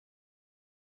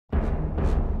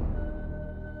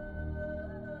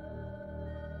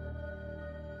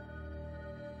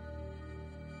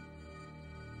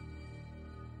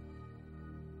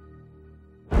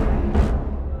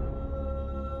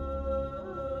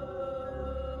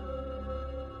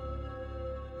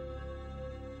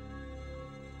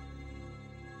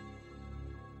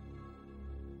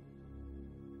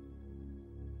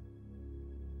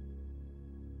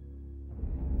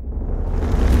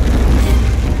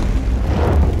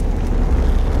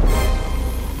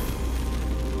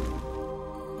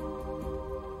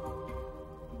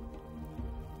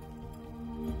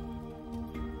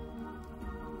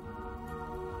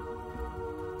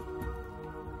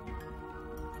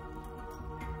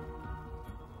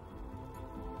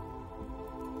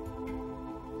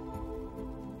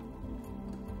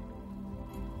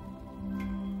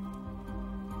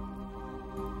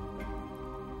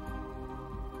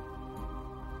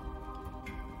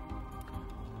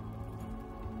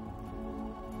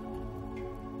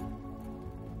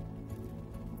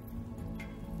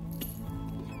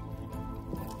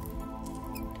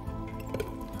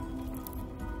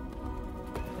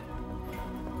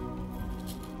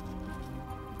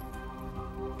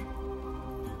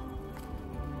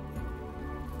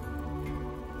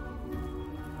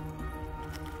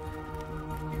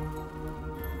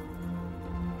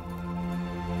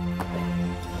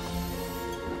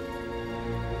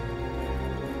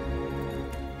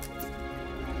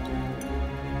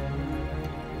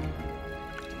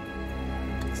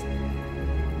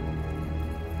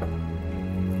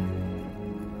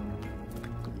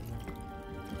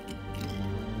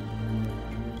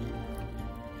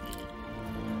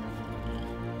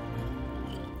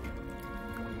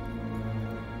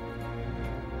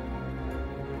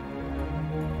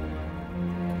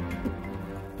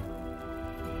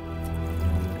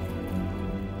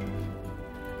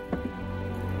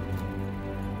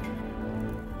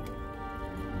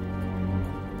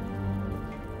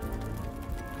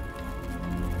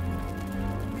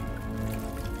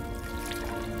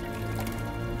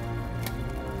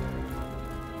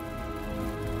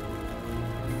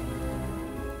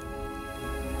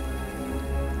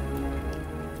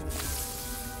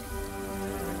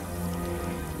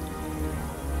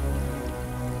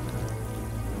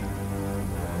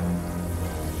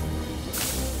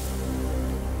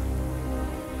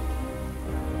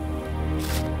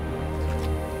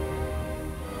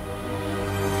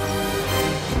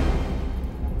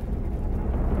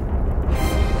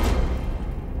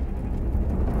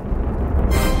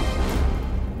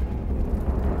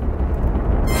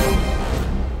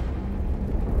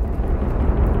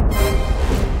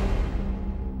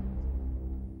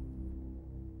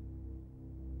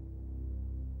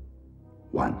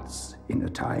In a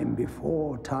time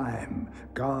before time,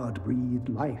 God breathed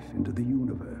life into the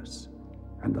universe,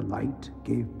 and the light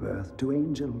gave birth to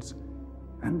angels,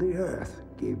 and the earth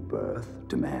gave birth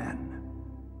to man,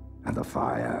 and the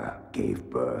fire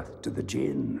gave birth to the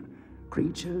jinn,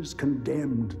 creatures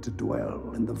condemned to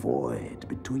dwell in the void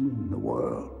between the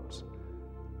worlds.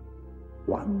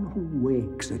 One who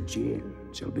wakes a jinn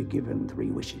shall be given 3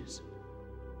 wishes.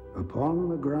 Upon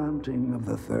the granting of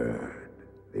the 3rd,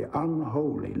 the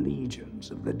unholy legions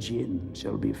of the jinn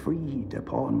shall be freed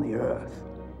upon the earth.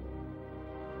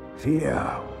 Fear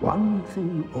one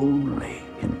thing only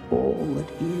in all that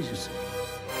is.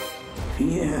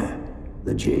 Fear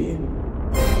the jinn.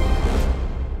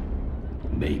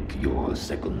 Make your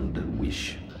 2nd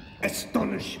wish.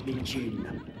 Astonish me,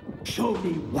 jinn. Show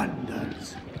me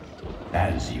wonders.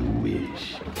 As you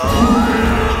wish.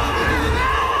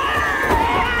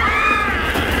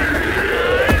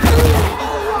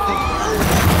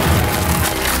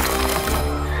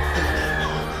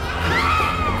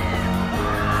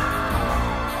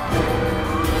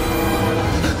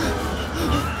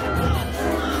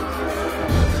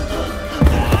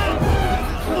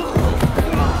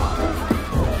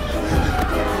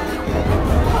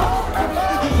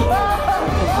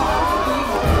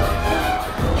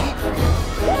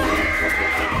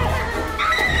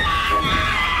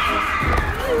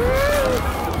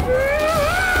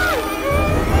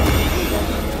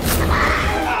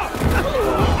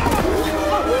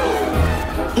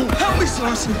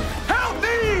 Help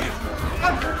me!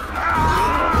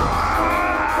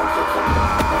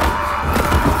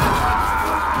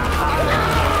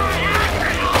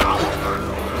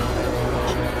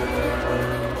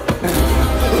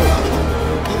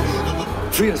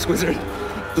 Free us, wizard.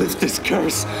 Lift this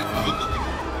curse.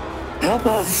 Help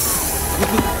us.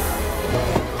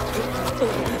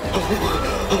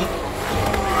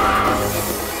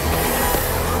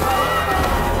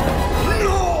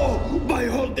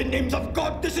 The names of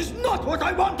God, this is not what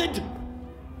I wanted!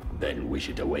 Then wish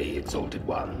it away, Exalted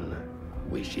One.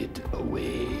 Wish it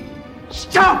away.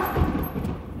 Stop!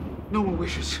 No more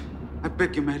wishes. I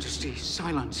beg your majesty,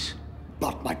 silence.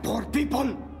 But my poor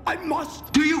people, I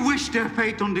must! Do you wish their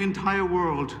fate on the entire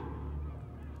world?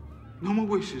 No more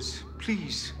wishes,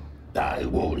 please. I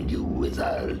warn you,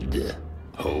 wizard.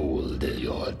 Hold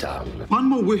your tongue. One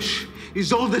more wish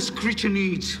is all this creature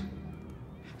needs.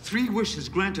 3 wishes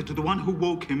granted to the one who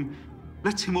woke him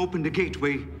lets him open the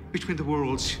gateway between the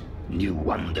worlds. New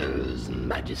wonders,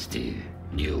 majesty.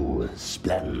 New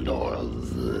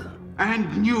splendors.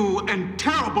 And new and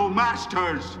terrible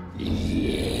masters!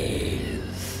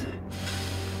 Yes.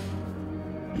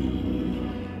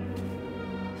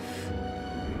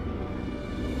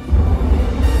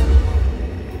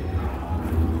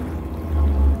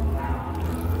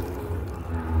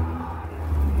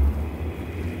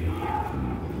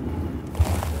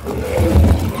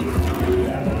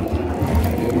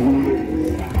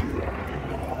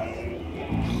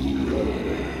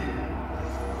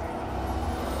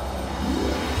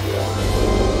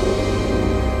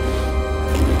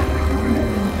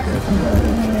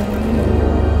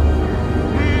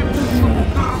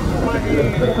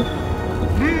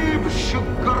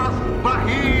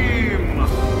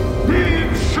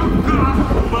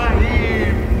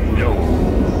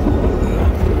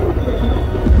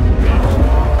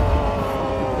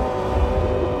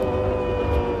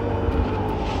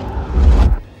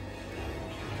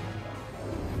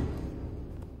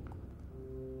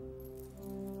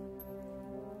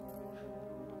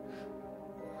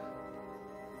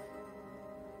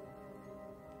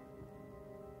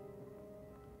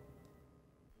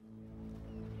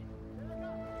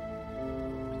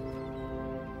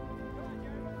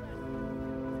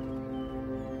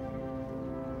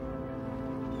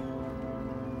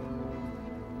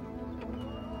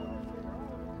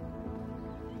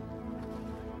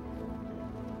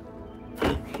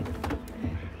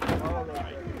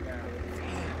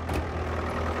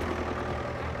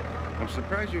 I'm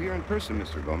surprised you're here in person,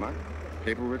 Mr. Beaumont.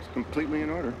 Paperwork's completely in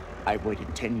order. I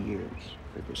waited 10 years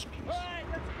for this piece.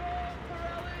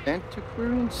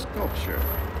 Antiquarian sculpture,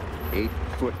 8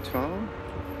 foot tall.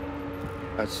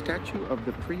 A statue of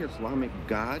the pre-Islamic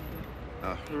god,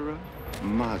 Ahura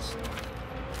Mazda.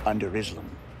 Under Islam,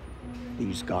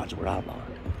 these gods were outlawed.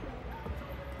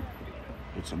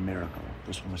 It's a miracle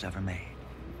this one was ever made.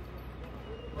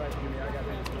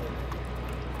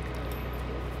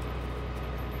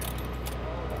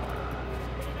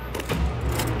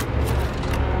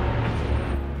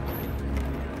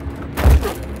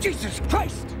 Jesus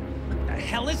Christ! What the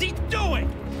hell is he doing?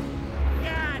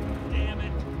 God damn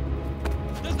it!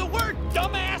 Does the word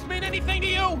dumbass mean anything to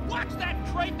you? Watch that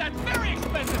concentrate. That's very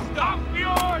expensive stuff.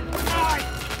 Yours.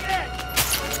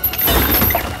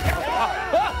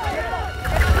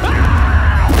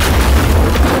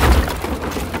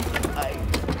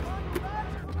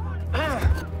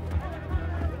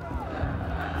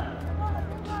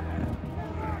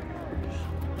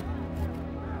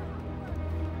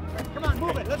 Come on,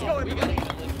 move it. Let's go. We gotta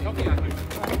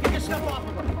get your stuff off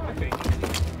of her. Come on in.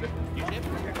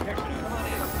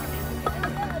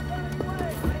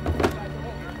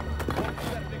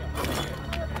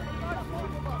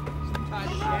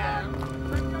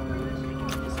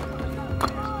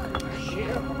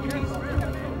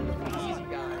 Easy,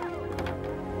 guy.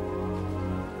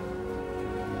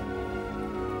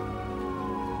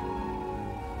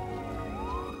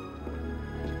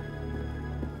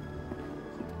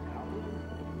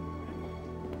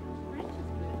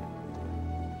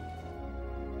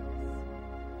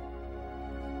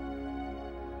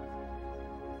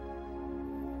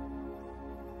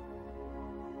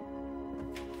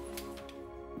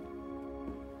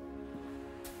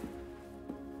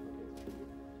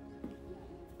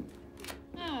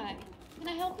 Hi. Can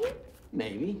I help you?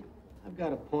 Maybe. I've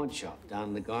got a pawn shop down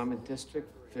in the garment district,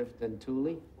 5th and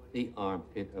Thule, the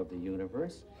armpit of the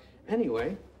universe.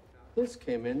 Anyway, this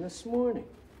came in this morning.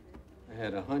 I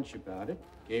had a hunch about it,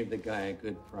 gave the guy a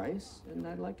good price, and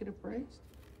I'd like it appraised.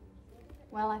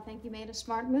 Well, I think you made a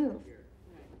smart move.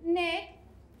 Nick?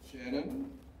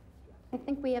 Shannon? I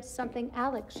think we have something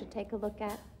Alex should take a look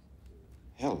at.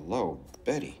 Hello,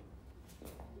 Betty.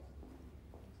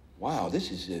 Wow,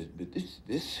 this is,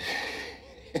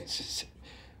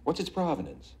 what's its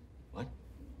provenance? What?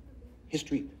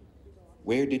 History.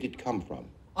 Where did it come from?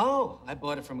 Oh, I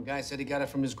bought it from a guy who said he got it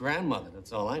from his grandmother.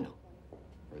 That's all I know.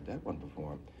 Heard that one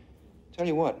before. Tell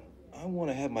you what, I want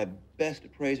to have my best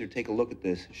appraiser take a look at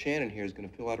this. Shannon here is going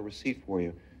to fill out a receipt for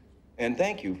you. And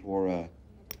thank you for,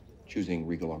 choosing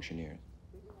Regal Auctioneers.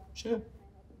 Sure.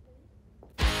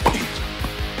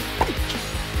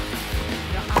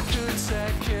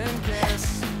 Second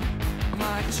guess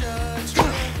my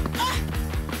judgment,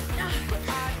 but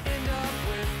I end up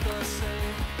with the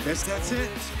same. Guess that's it.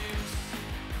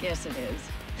 Yes, it is.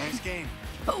 Nice game.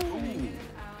 Oh.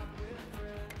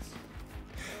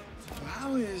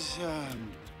 How is,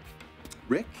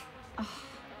 Rick? I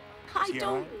Is he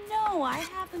all don't right? know. I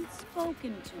haven't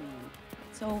spoken to him.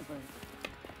 It's over.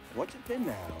 What's it been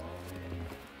now?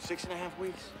 6.5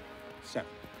 weeks? 7.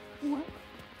 What?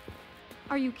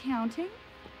 Are you counting?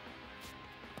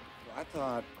 Well, I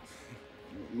thought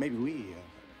maybe we,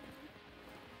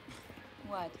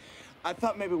 What? I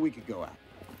thought maybe we could go out.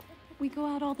 We go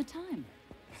out all the time.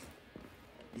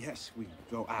 Yes, we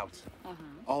go out Uh-huh.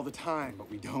 all the time, but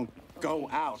we don't go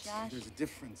Okay, out. Josh. There's a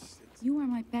difference. It's... You are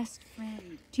my best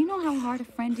friend. Do you know how hard a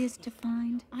friend is to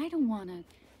find? I don't wanna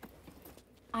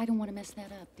mess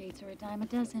that up. Dates are a dime a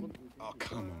dozen. Oh,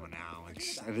 come on,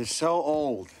 Alex. It is so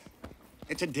old.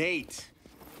 It's a date.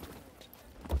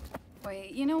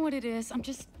 Wait, you know what it is? I'm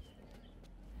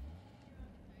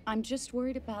just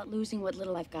worried about losing what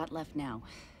little I've got left now.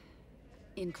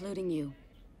 Including you.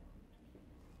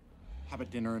 How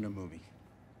about dinner and a movie?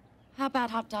 How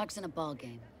about hot dogs and a ball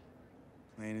game?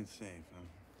 Plain and safe, huh?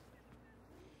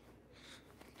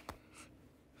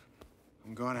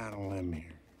 I'm going out on a limb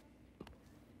here.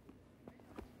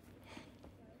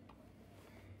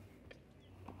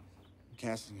 I'm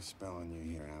casting a spell on you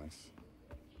here, Alex.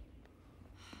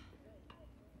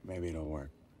 Maybe it'll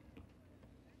work.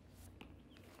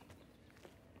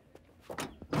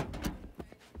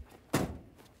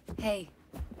 Hey.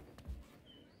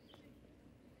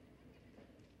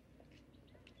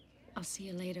 I'll see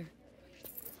you later.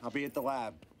 I'll be at the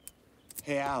lab.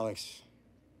 Hey, Alex.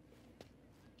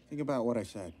 Think about what I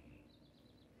said.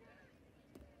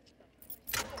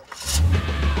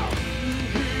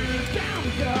 Down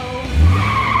we go.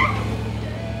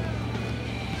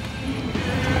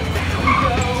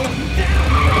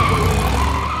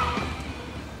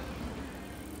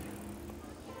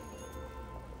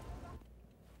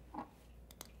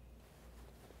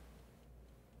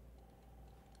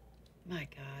 My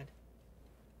God.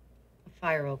 A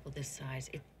fire opal this size,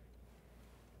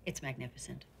 it's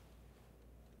magnificent.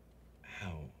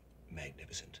 How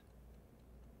magnificent.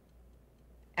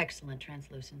 Excellent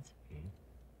translucence.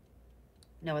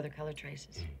 No other color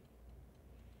traces.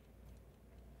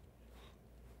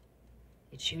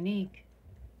 It's unique.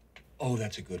 Oh,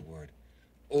 that's a good word.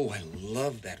 Oh, I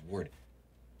love that word.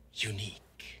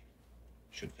 Unique.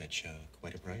 Should fetch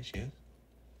quite a price, yes?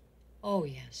 Oh,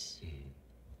 yes.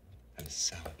 I'm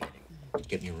salivating.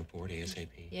 Get me a report ASAP.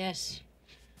 Yes.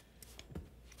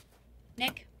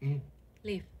 Nick,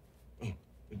 leave.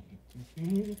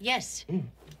 Yes.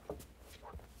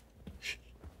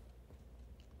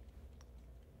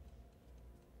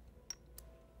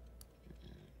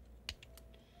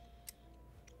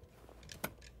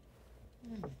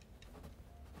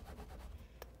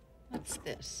 What's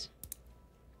this?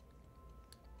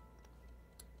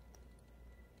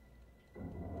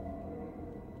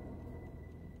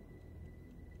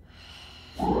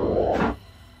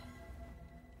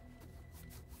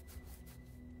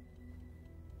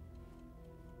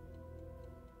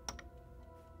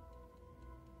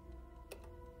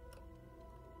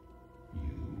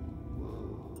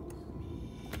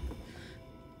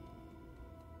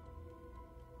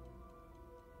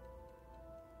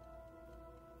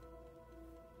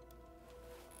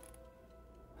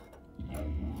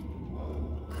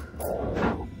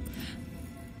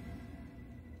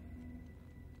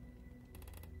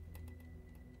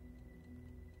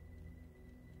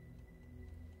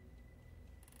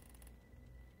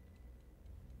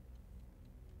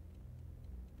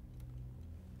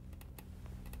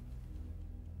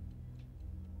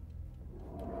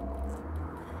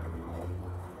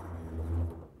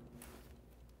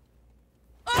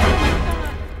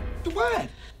 What?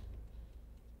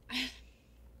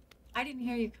 I didn't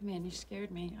hear you come in. You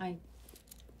scared me.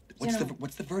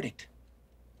 What's the verdict?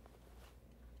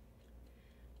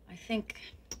 I think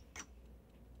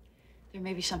there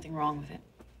may be something wrong with it.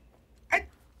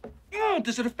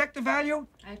 Does it affect the value?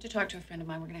 I have to talk to a friend of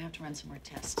mine. We're going to have to run some more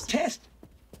tests. Test?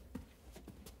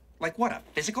 Like what, a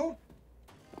physical?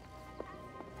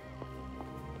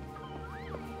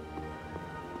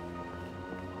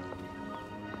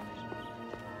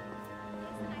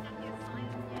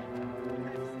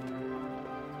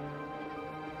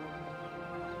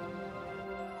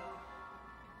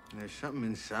 There's something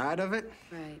inside of it?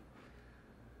 Right.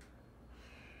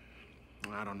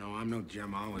 I don't know. I'm no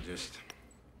gemologist.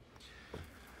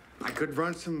 I could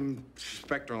run some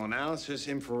spectral analysis,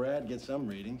 infrared, get some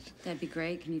readings. That'd be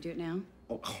great. Can you do it now?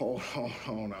 Oh, hold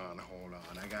on.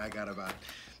 I got about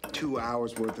 2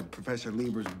 hours worth of Professor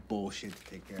Lieber's bullshit to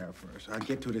take care of first. I'll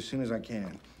get to it as soon as I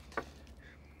can.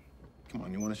 Come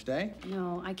on, you want to stay?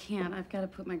 No, I can't. I've got to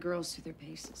put my girls through their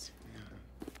paces.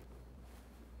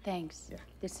 Thanks. Yeah.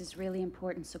 This is really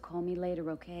important, so call me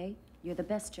later, okay? You're the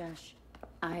best, Josh.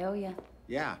 I owe ya.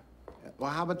 Yeah.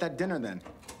 Well, how about that dinner then?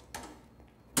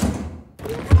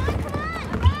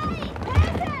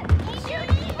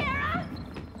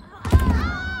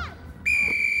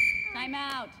 Time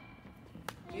out.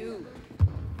 You.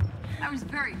 That was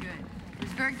very good. It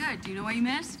was very good. Do you know why you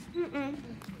missed? You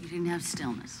didn't have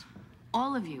stillness.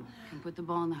 All of you can put the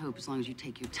ball in the hoop as long as you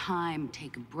take your time,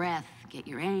 take a breath, get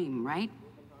your aim, right?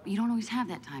 But you don't always have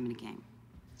that time in a game.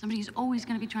 Somebody's always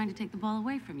going to be trying to take the ball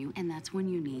away from you, and that's when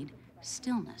you need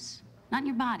stillness. Not in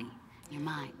your body, in your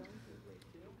mind.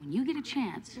 When you get a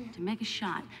chance to make a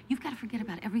shot, you've got to forget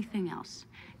about everything else.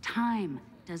 Time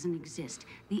doesn't exist.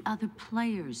 The other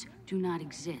players do not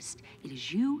exist. It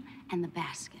is you and the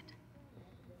basket.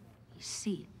 You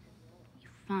see it. You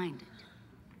find it.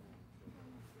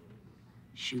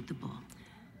 Shoot the ball.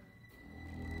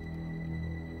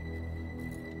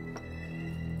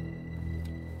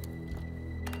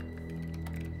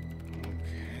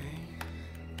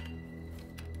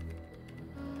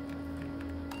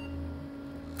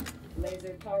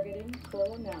 Laser targeting,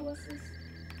 full analysis.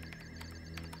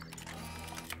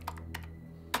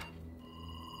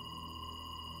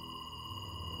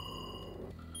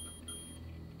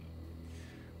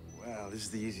 Well, this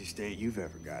is the easiest date you've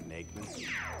ever gotten, Aikman.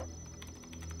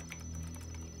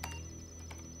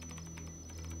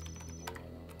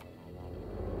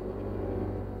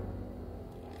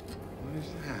 What is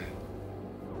that?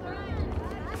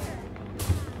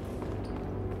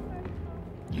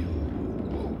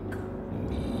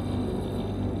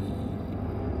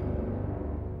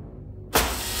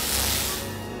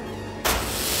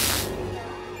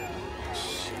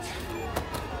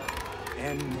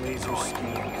 And laser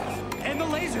scan. And the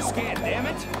laser scan, damn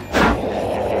it!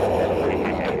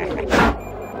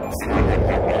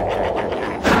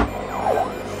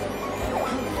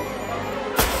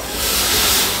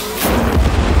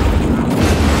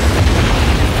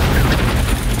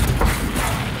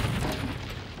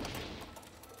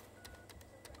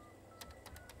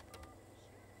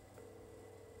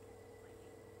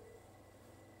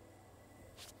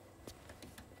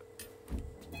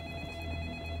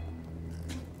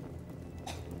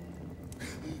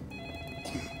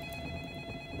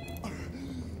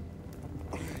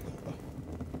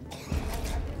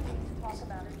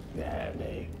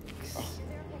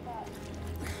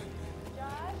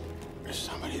 There's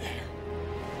somebody there.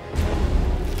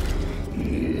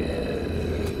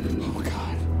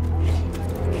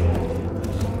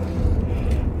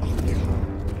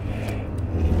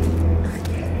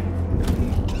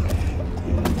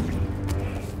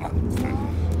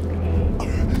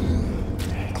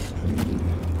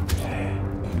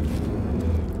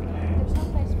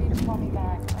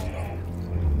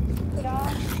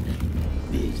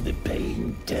 Is the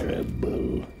pain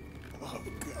terrible? Oh,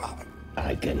 God.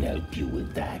 I can help you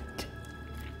with that.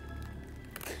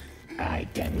 I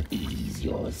can ease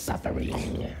your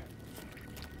suffering.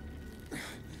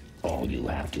 All you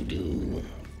have to do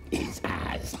is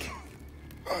ask.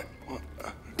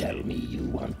 Tell me you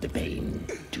want the pain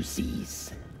to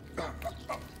cease.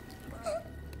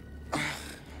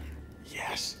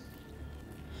 Yes.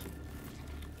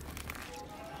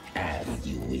 As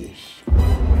you wish.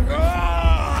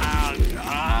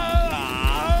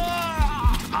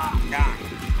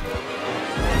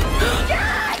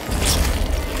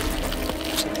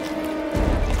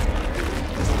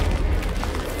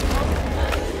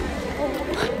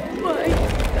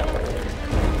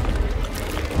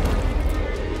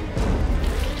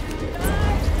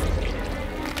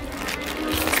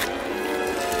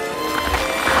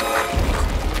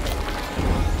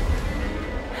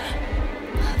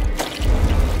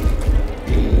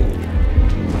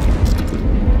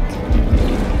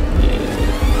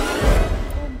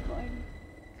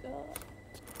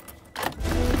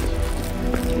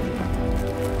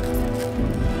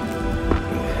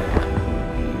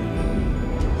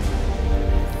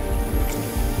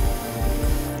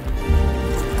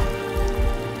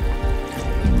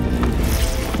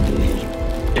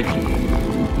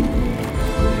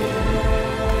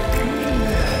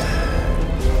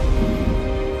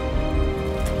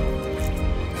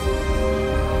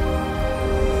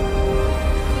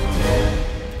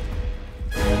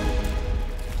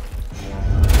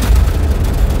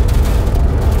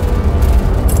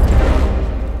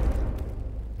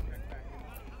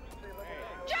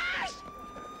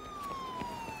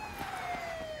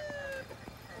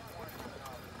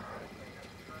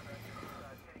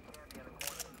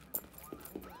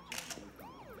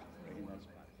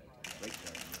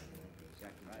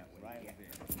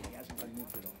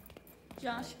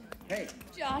 Josh. Hey.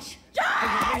 Josh.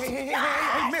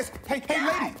 Hey, miss.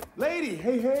 Hey, lady.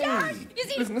 Hey. Josh! Is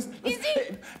he? Listen. Is he?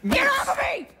 Miss. Get off of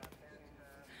me!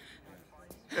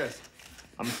 Yes,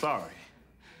 I'm sorry.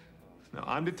 Now,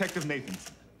 I'm Detective Nathanson.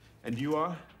 And you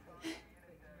are?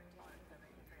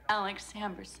 Alex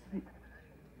Amberson.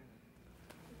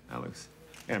 Alex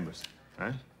Amberson,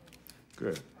 right?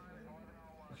 Good.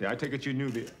 Okay, I take it you knew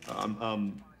the,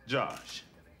 Josh.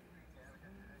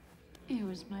 He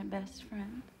was my best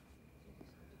friend.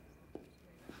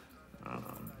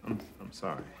 I'm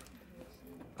sorry.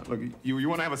 Look, you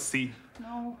want to have a seat?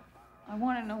 No, I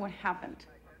want to know what happened.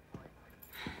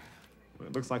 Well,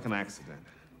 it looks like an accident.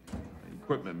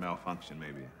 Equipment malfunction,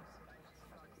 maybe.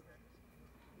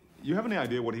 You have any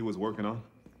idea what he was working on?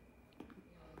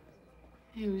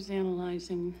 He was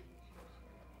analyzing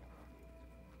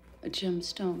a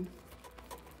gemstone.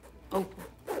 Opal.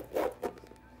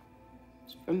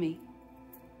 It's for me.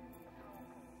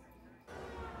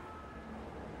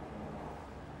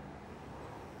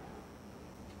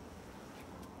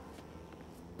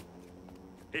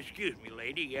 Excuse me,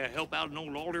 lady. Help out an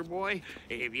old altar boy?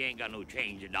 If you ain't got no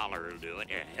change, $1 will do it.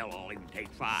 Hell, I'll even take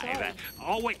 5. Sorry.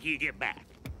 I'll wait till you get back.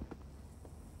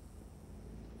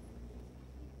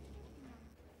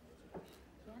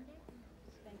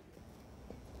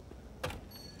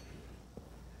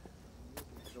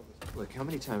 Look, how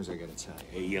many times I gotta tell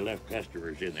you? Hey, you left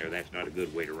customers in there. That's not a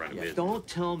good way to run a business. Don't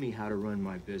tell me how to run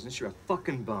my business. You're a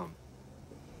fucking bum.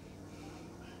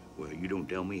 Well, you don't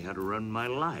tell me how to run my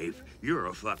life. You're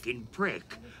a fucking prick.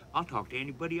 I'll talk to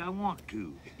anybody I want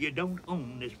to. You don't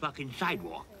own this fucking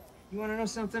sidewalk. You wanna know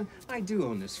something? I do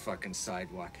own this fucking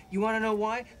sidewalk. You wanna know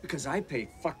why? Because I pay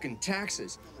fucking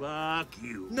taxes. Fuck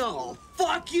you. No,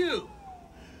 fuck you!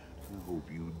 I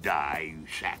hope you die, you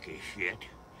sack of shit.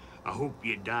 I hope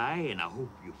you die, and I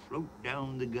hope you float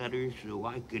down the gutter so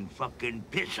I can fucking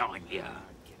piss on you.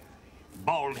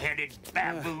 Bald-headed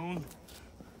baboon.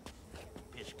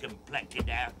 Piss-complected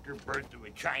afterbirth of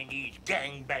a Chinese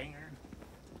gangbanger.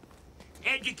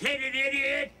 Educated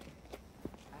idiot!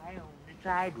 I own the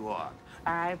sidewalk.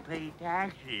 I pay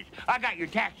taxes. I got your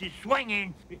taxes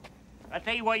swinging. I'll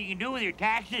tell you what you can do with your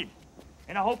taxes.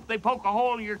 And I hope they poke a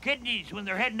hole in your kidneys when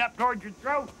they're heading up towards your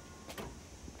throat.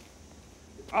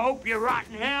 I hope you rot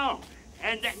in hell.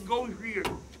 And that goes for your...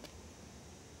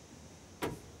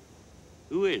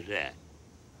 Who is that?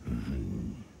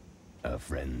 A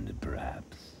friend,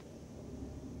 perhaps.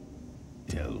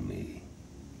 Tell me.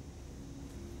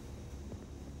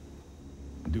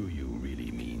 Do you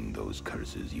really mean those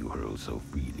curses you hurl so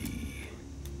freely?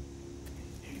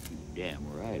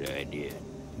 Damn right I did.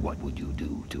 What would you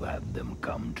do to have them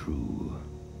come true?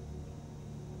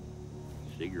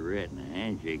 Cigarette and a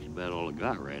handshake's about all I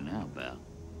got right now, pal.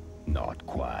 Not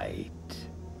quite.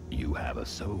 You have a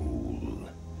soul.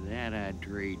 That I I'd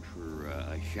trade for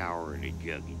a shower and a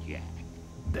jug of Jack.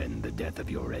 Then the death of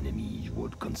your enemy you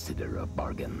would consider a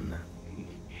bargain.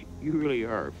 You really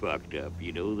are fucked up,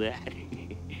 you know that?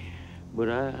 But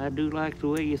I do like the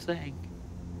way you think.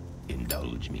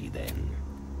 Indulge me then.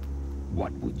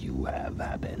 What would you have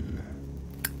happen?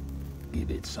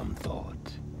 Give it some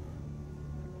thought.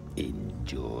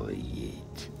 Enjoy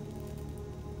it.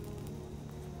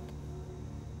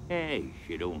 Hey,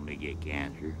 should only get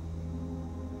cancer.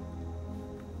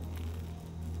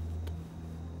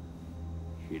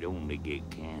 Should only get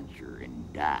cancer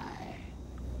and die.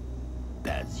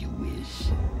 As you wish.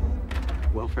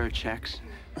 Welfare checks,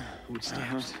 food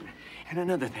stamps, and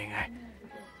another thing.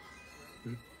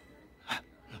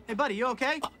 Hey, buddy, you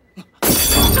okay?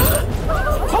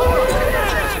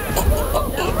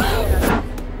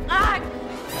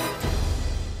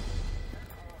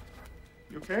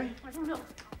 You okay? I don't know.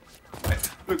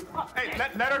 Look, hey,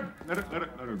 let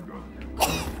her go.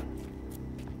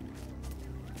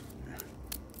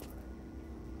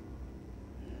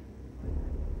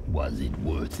 Was it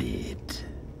worth it?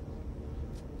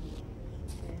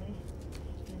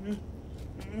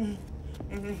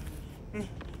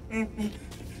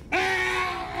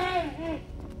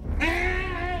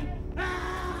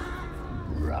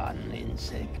 Run,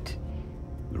 insect.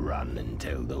 Run and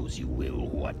tell those you will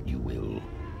what you will.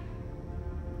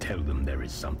 Tell them there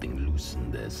is something loose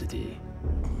in their city.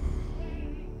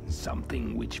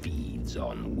 Something which feeds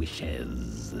on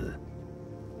wishes.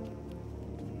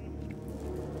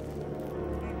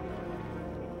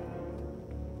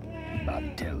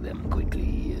 But tell them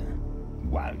quickly,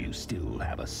 while you still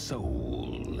have a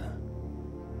soul.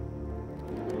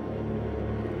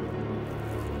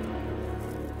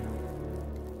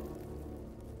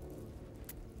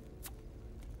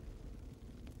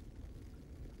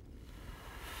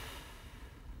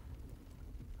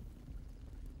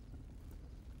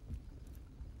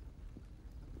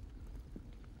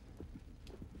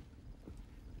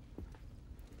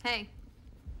 Hey,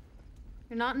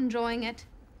 you're not enjoying it.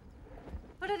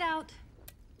 Put it out.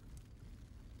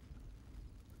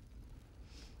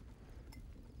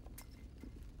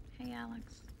 Hey,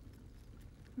 Alex.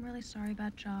 I'm really sorry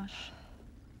about Josh.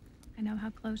 I know how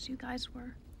close you guys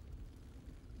were.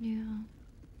 Yeah.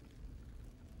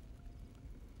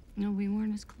 No, we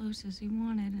weren't as close as he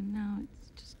wanted, and now it's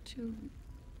just too...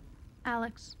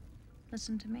 Alex,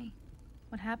 listen to me.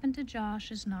 What happened to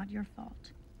Josh is not your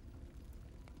fault.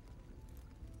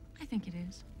 I think it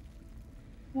is.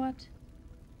 What?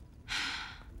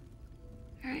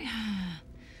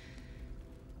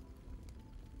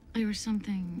 There was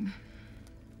something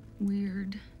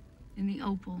weird in the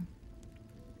opal.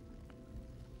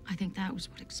 I think that was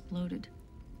what exploded.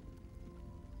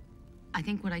 I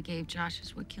think what I gave Josh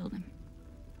is what killed him.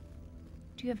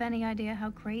 Do you have any idea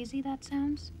how crazy that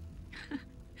sounds?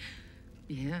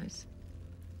 Yes.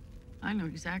 I know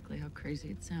exactly how crazy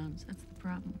it sounds. That's the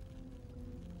problem.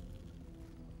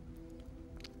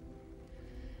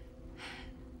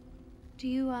 Do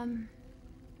you want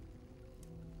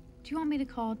me to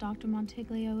call Dr.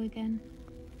 Montiglio again?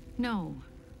 No.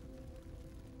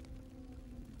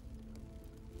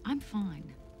 I'm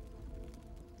fine.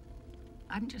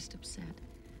 I'm just upset.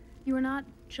 You are not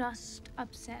just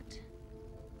upset.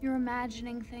 You're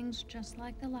imagining things just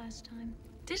like the last time.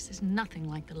 This is nothing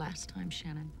like the last time,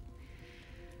 Shannon.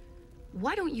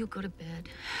 Why don't you go to bed?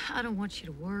 I don't want you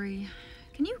to worry.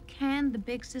 Can you can the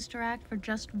big sister act for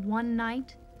just one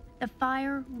night? The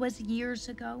fire was years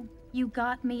ago. You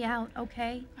got me out,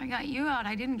 okay? I got you out.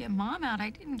 I didn't get Mom out.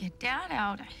 I didn't get Dad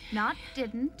out. Not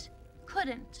didn't.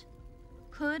 Couldn't.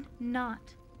 Could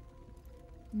not.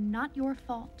 Not your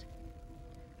fault.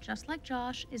 Just like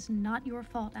Josh is not your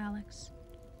fault, Alex.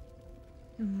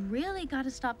 You really gotta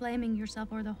stop blaming yourself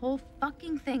or the whole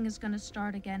fucking thing is gonna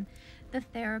start again. The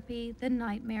therapy, the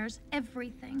nightmares,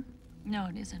 everything. No,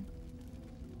 it isn't.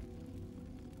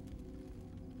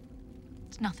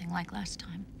 It's nothing like last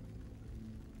time.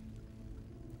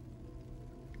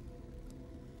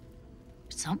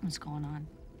 But something's going on.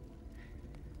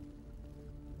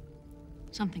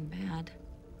 Something bad.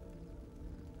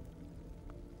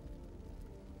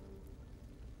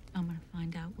 I'm gonna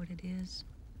find out what it is.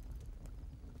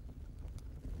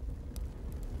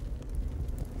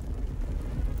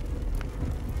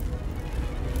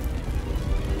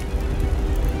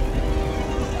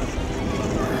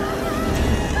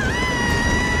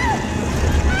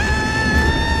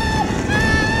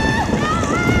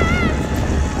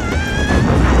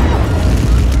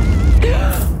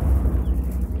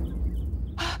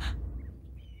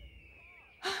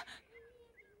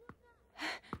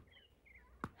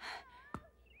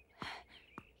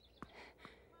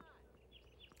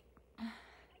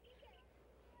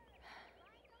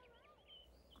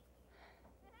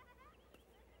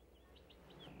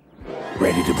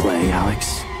 Ready to play,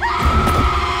 Alex?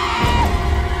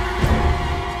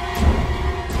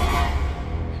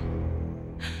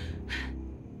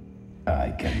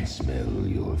 I can smell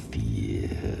your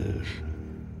fear.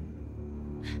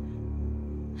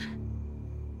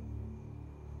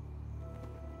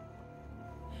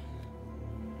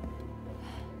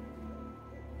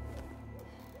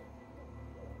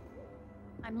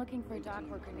 I'm looking for a dock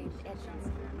worker named Edmonds.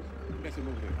 That's him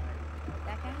over there.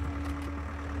 That guy?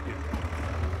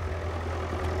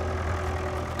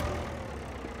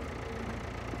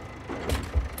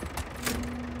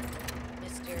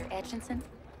 Mr. Etchinson?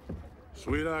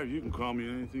 Sweetheart, you can call me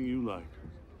anything you like.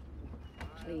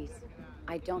 Please.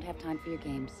 I don't have time for your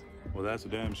games. Well, that's a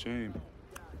damn shame.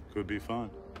 Could be fun.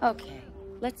 Okay,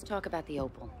 let's talk about the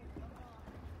opal.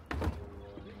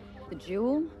 The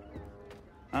jewel?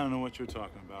 I don't know what you're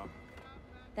talking about.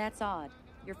 That's odd.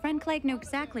 Your friend Clegg knew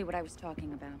exactly what I was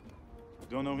talking about.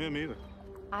 Don't know him either.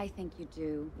 I think you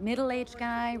do. Middle-aged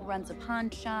guy, runs a pawn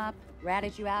shop,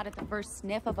 ratted you out at the first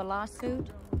sniff of a lawsuit.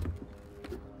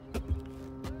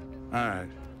 All right.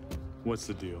 What's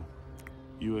the deal?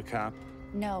 You a cop?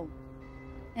 No.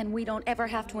 And we don't ever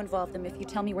have to involve them if you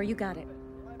tell me where you got it.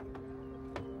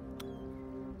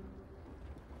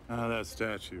 Ah, that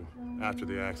statue. After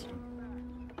the accident.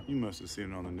 You must have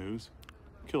seen it on the news.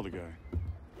 Killed a guy.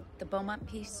 The Beaumont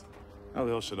piece? How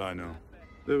the hell should I know?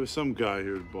 There was some guy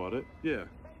here who bought it. Yeah.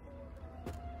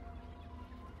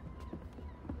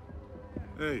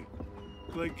 Hey,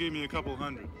 Clegg gave me a couple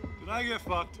hundred. Did I get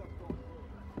fucked?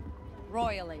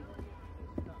 Royally.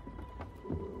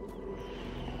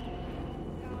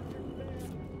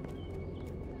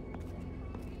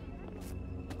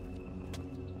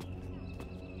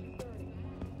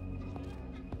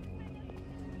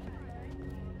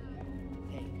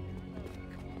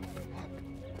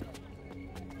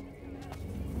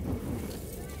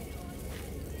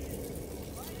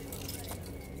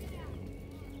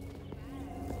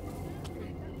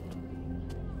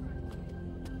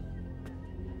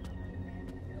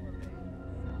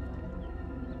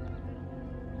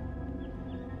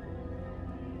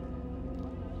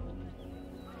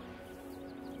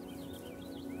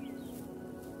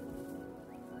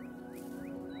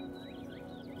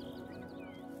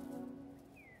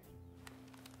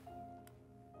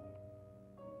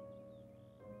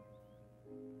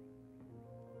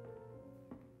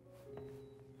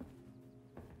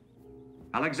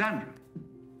 Alexandra,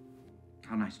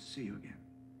 how nice to see you again.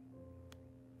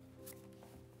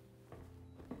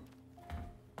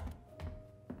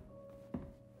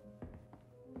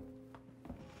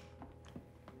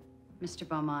 Mr.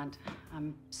 Beaumont,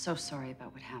 I'm so sorry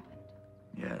about what happened.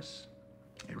 Yes,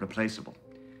 irreplaceable,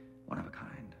 one of a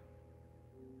kind.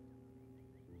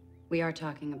 We are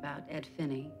talking about Ed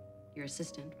Finney, your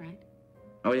assistant, right?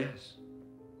 Oh, yes.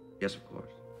 Yes, of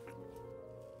course.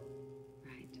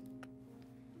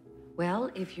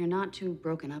 Well, if you're not too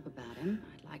broken up about him,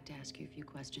 I'd like to ask you a few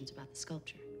questions about the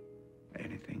sculpture.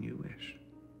 Anything you wish.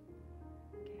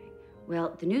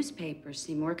 Well, the newspapers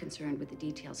seem more concerned with the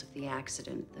details of the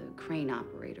accident, the crane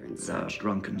operator and such. The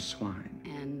drunken swine.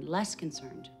 And less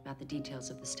concerned about the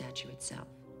details of the statue itself.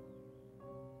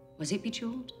 Was it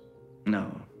bejeweled?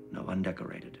 No,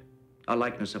 undecorated. A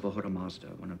likeness of Ahura Mazda,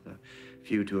 one of the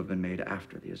few to have been made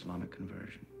after the Islamic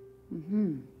conversion.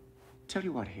 Mm-hmm. Tell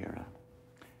you what, Hera.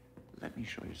 Let me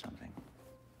show you something.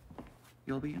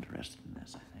 You'll be interested in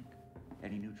this, I think.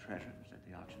 Any new treasures at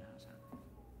the auction house?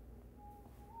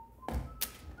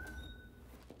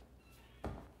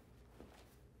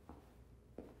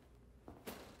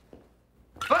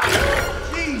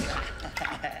 Jeez!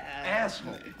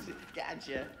 Asshole.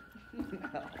 Gotcha.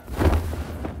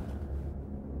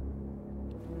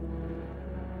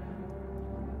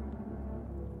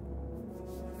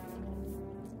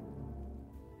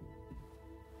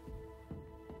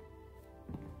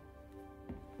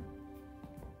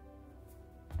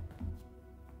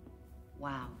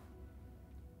 Wow.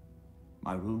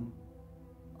 My room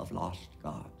of lost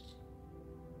gods.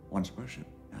 Once worshipped,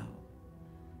 now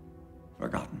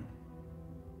forgotten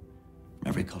from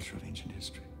every culture of ancient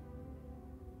history.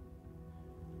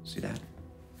 See that?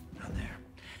 Down there.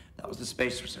 That was the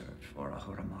space reserved for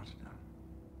Ahura Mazda.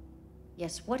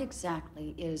 Yes, what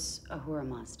exactly is Ahura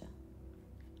Mazda?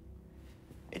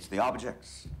 It's the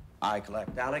objects I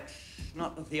collect, Alex,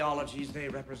 not the theologies they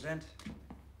represent.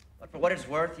 But for what it's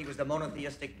worth, he was the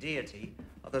monotheistic deity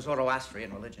of the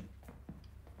Zoroastrian religion.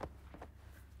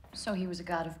 So he was a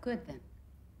god of good, then?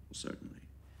 Certainly.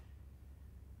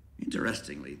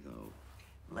 Interestingly, though,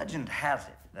 legend has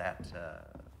it that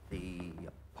the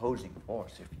opposing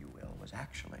force, if you will, was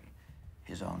actually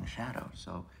his own shadow.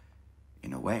 So,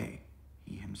 in a way,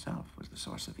 He himself was the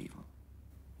source of evil.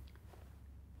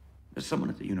 There's someone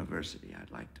at the university I'd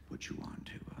like to put you on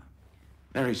to. A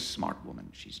very smart woman.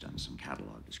 She's done some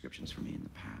catalog descriptions for me in the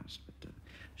past, but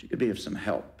she could be of some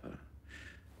help,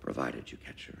 provided you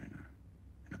catch her in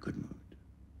a good mood.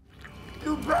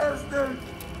 You bastard!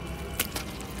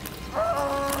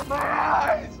 Ah, my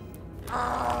eyes!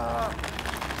 Ah!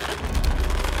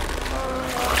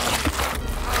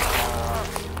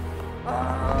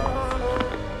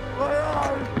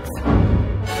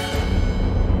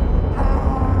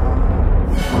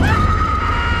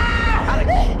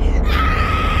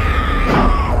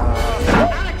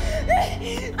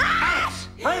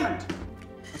 Raymond!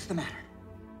 What's the matter?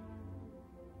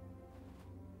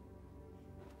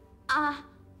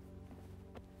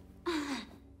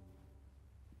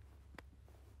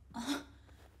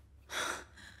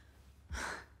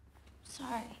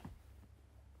 Sorry. I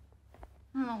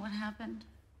don't know what happened.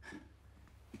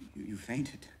 You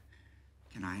fainted.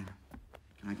 Can I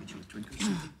get you a drink or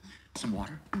something? Some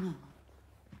water? No.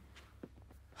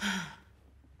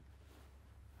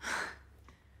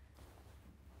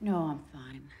 No, I'm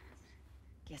fine.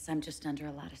 Guess I'm just under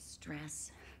a lot of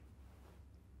stress.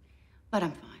 But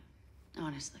I'm fine,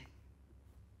 honestly.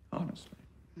 Honestly?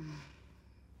 I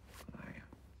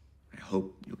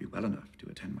hope you'll be well enough to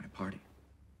attend my party.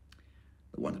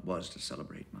 The one that was to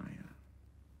celebrate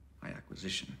my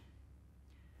acquisition.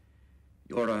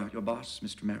 Your boss,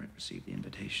 Mr. Merritt, received the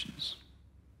invitations.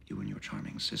 You and your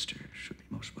charming sister should be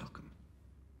most welcome.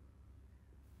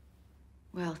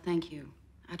 Well, thank you.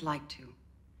 I'd like to.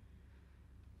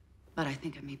 But I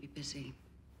think I may be busy.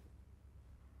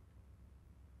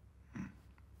 A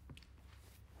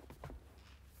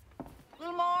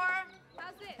little more.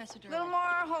 How's this? Professor A little more.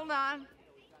 Hold on.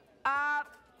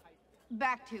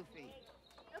 Back 2 feet.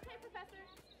 Okay, Professor.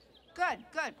 Good,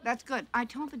 good. That's good. I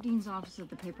told the dean's office that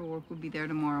the paperwork would be there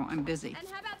tomorrow. I'm busy. And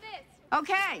how about this?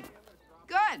 Okay.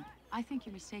 Good. I think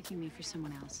you're mistaking me for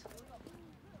someone else.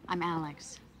 I'm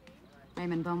Alex.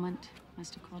 Raymond Beaumont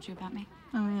must have called you about me.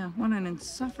 Oh, yeah. What an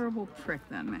insufferable prick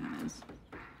that man is.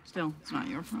 Still, it's not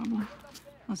your problem.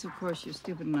 Unless, of course, you're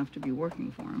stupid enough to be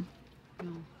working for him.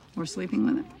 No. Or sleeping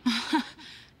with him.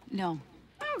 No.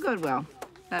 Oh, good. Well,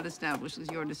 that establishes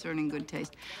your discerning good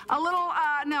taste. A little,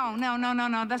 no.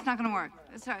 That's not gonna work.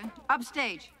 Sorry.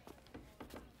 Upstage.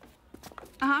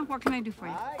 Uh-huh. What can I do for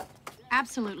you?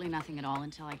 Absolutely nothing at all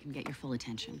until I can get your full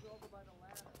attention.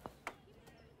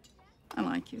 I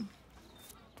like you.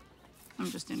 I'm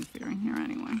just interfering here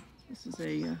anyway. This is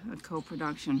a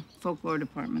co-production. Folklore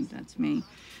department, that's me.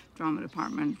 Drama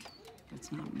department,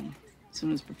 that's not me. As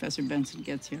soon as Professor Benson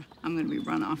gets here, I'm gonna be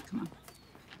run off. Come on.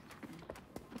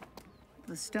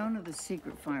 The Stone of the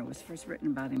Secret Fire was first written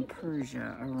about in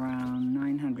Persia around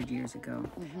 900 years ago.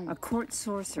 A court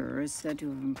sorcerer is said to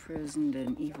have imprisoned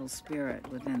an evil spirit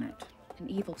within it. An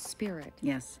evil spirit?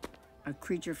 Yes. A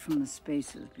creature from the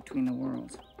spaces between the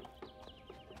worlds.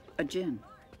 A jinn.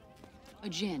 A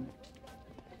jinn?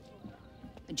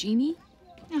 A genie?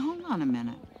 Now, hold on a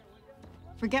minute.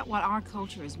 Forget what our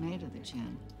culture is made of the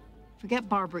jinn. Forget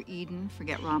Barbara Eden,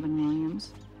 forget Robin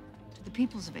Williams. To the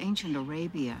peoples of ancient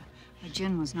Arabia, a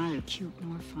jinn was neither cute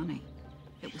nor funny.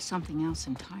 It was something else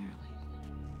entirely.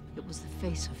 It was the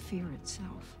face of fear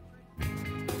itself.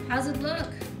 How's it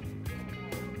look?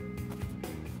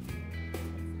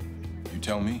 You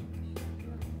tell me.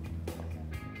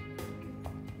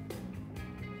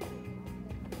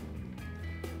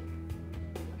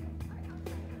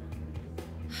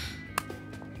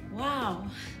 Wow.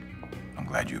 I'm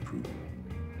glad you approve.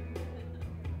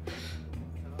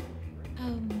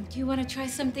 Do you want to try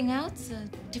something else? A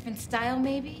different style,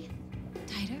 maybe?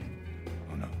 Tighter?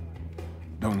 Oh, no.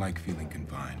 Don't like feeling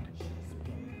confined.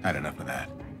 Had enough of that.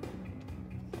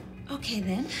 Okay,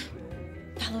 then.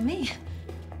 Follow me.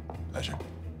 Pleasure.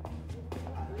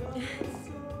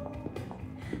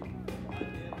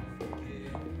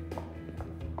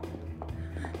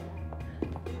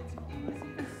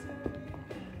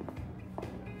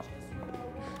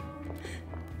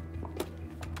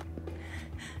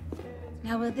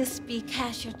 Now, will this be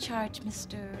cash or charge,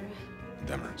 Mr.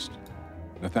 Demarest.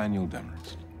 Nathaniel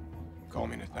Demarest. Call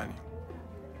me Nathaniel.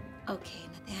 Okay,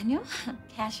 Nathaniel.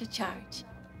 Cash or charge?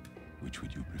 Which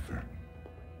would you prefer?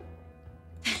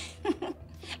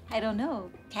 I don't know.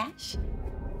 Cash?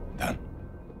 Done.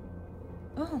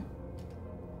 Oh.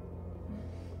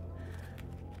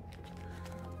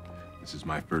 This is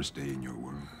my first day in your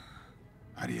world,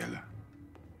 Ariella.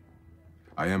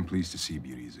 I am pleased to see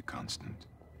beauty as a constant.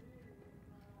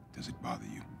 Does it bother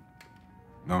you?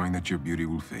 Knowing that your beauty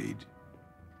will fade,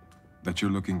 that your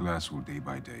looking glass will day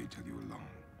by day tell you a long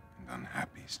and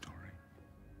unhappy story.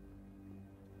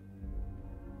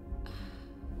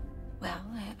 Well,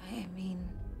 I mean,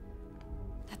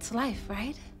 that's life,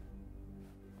 right?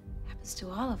 Happens to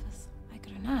all of us, like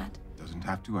it or not. Doesn't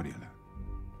have to, Ariela.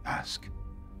 Ask.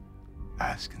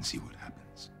 Ask and see what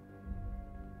happens.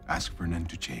 Ask for an end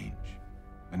to change,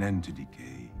 an end to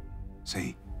decay.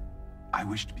 Say, I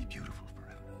wish to be beautiful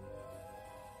forever.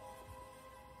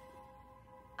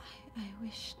 I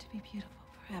wish to be beautiful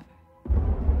forever.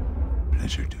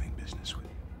 Pleasure doing business with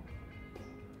you.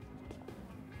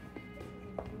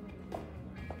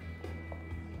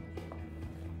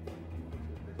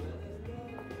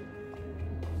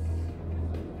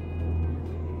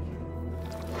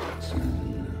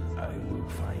 I will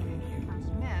find you.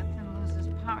 Smith and loses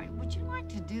power. Would you like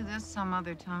to do this some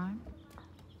other time?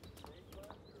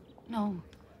 No.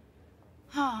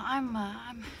 Oh, I'm...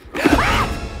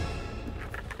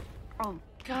 Oh,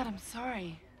 God, I'm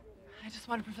sorry. I just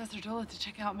wanted Professor Dolittle to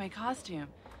check out my costume.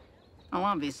 Oh,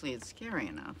 obviously it's scary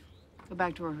enough. Go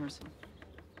back to rehearsal.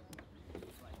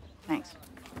 Thanks.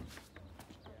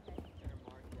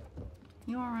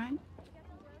 You all right?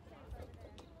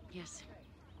 Yes.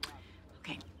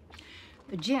 Okay.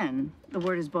 The jinn, the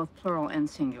word is both plural and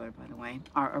singular, by the way,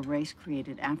 are a race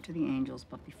created after the angels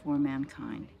but before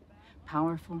mankind.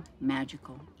 Powerful,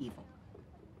 magical, evil.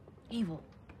 Evil.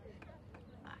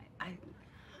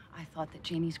 I thought that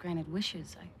genies granted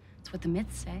wishes. That's what the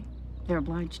myths say. They're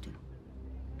obliged to.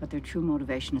 But their true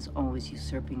motivation is always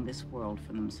usurping this world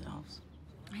for themselves.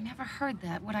 I never heard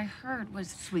that. What I heard was...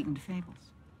 Sweetened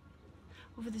fables.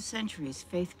 Over the centuries,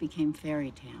 faith became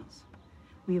fairy tales.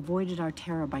 We avoided our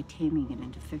terror by taming it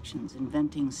into fictions,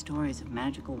 inventing stories of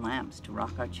magical lamps to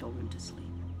rock our children to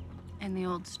sleep. And the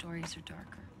old stories are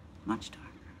darker. Much darker.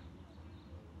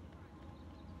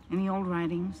 In the old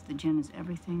writings, the jinn is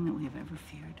everything that we have ever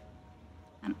feared.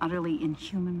 An utterly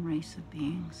inhuman race of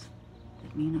beings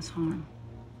that mean us harm.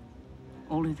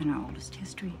 Older than our oldest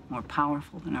history, more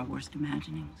powerful than our worst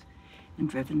imaginings, and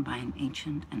driven by an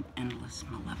ancient and endless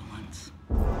malevolence.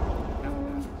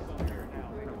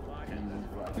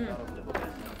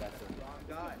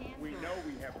 We know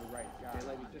we have the right guy.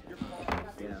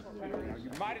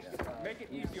 You might as well make it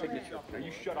easy on yourself. Now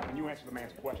you shut up and you answer the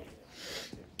man's question.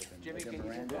 Jimmy, can you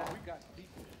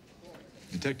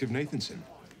Detective Nathanson.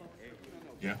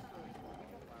 Yeah?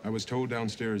 I was told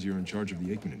downstairs you're in charge of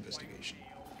the Aikman investigation.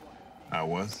 I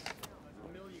was.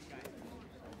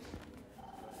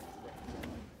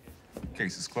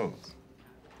 Case is closed.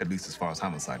 At least as far as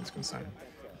homicide is concerned.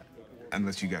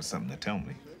 Unless you got something to tell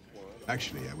me.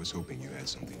 Actually, I was hoping you had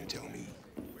something to tell me.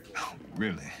 Oh,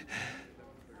 really?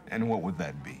 And what would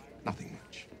that be? Nothing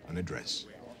much. An address.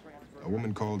 A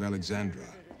woman called Alexandra.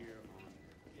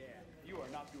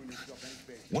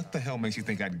 What the hell makes you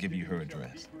think I'd give you her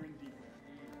address?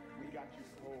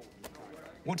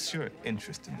 What's your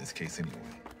interest in this case anyway?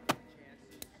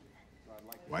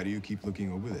 Why do you keep looking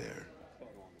over there?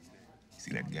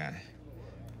 See that guy?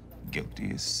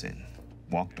 Guilty as sin.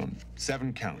 Walked on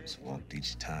 7 counts. Walked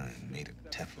each time. Made of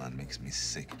Teflon. Makes me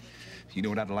sick. You know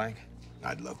what I'd like?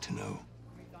 I'd love to know.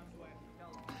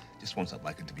 Just once I'd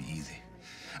like it to be easy.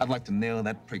 I'd like to nail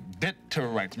that prick dead to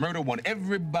rights. Murder one.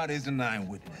 Everybody's an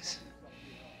eyewitness.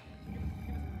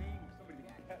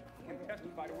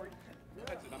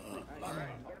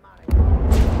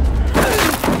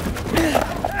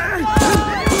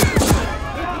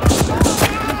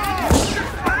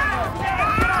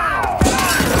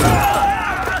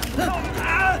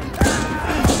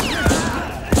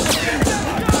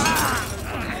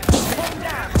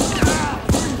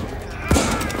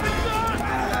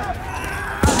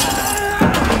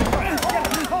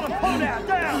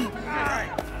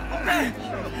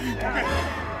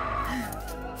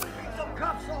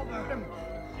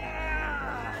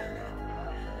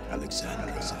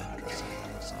 Alexandra.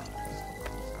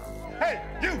 Hey,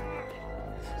 you!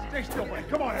 Stay still, buddy.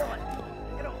 Come on, Ellen.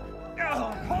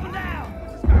 Hold him down!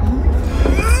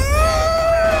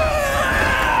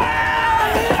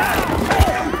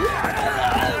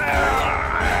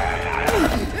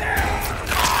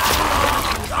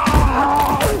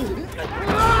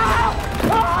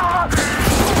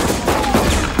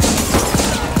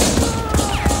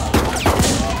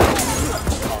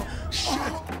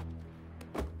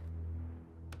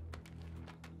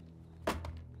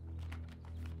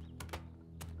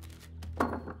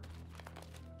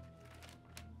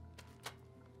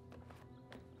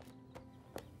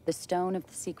 The stone of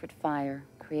the secret fire,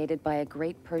 created by a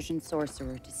great Persian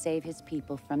sorcerer to save his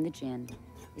people from the jinn,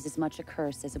 is as much a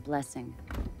curse as a blessing,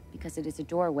 because it is a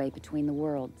doorway between the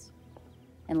worlds.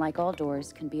 And like all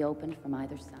doors, can be opened from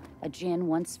either side. A jinn,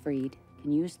 once freed,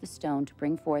 can use the stone to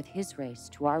bring forth his race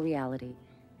to our reality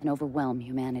and overwhelm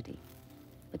humanity.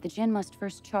 But the jinn must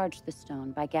first charge the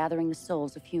stone by gathering the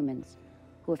souls of humans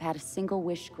who have had a single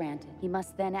wish granted. He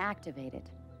must then activate it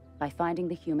by finding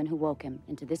the human who woke him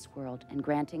into this world and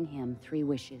granting him 3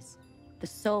 wishes. The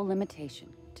sole limitation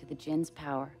to the jinn's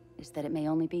power is that it may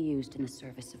only be used in the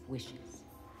service of wishes.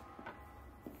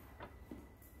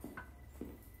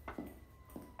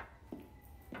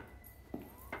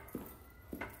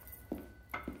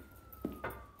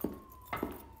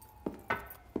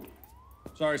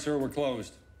 Sorry, sir, we're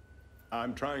closed.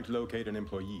 I'm trying to locate an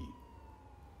employee.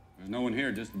 There's no one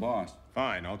here, just the boss.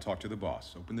 Fine, I'll talk to the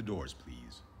boss. Open the doors,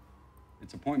 please.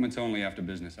 It's appointments only after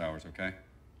business hours, okay?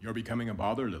 You're becoming a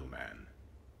bother, little man.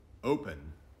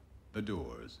 Open the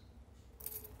doors.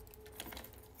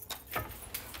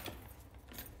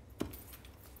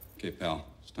 Okay, pal,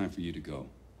 it's time for you to go.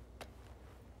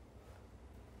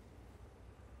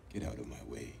 Get out of my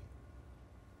way.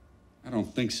 I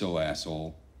don't think so,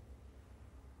 asshole.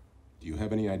 Do you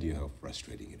have any idea how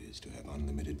frustrating it is to have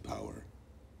unlimited power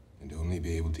and only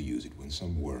be able to use it when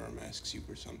some worm asks you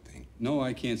for something? No,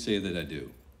 I can't say that I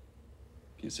do.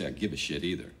 Can't say I give a shit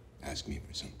either. Ask me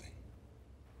for something.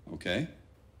 Okay?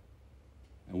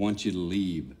 I want you to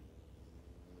leave.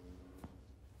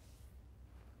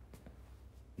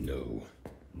 No.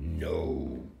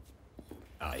 No.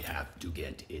 I have to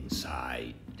get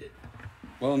inside.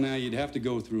 Well, now you'd have to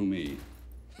go through me.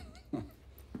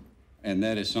 And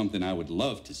that is something I would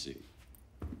love to see.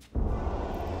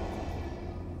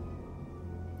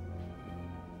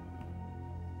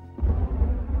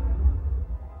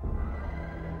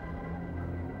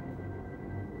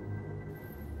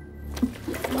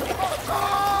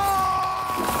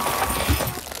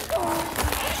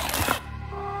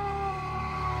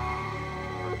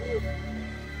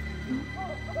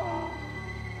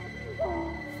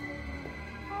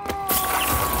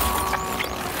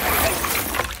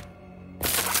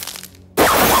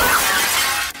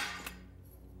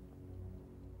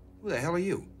 Who the hell are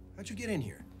you? How'd you get in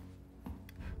here?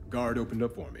 Guard opened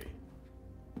up for me.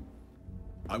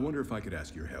 I wonder if I could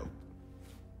ask your help.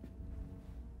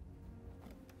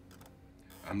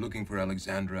 I'm looking for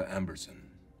Alexandra Amberson.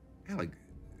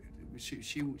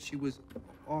 She was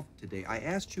off today. I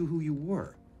asked you who you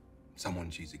were. Someone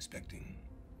she's expecting.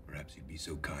 Perhaps you'd be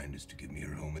so kind as to give me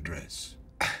her home address.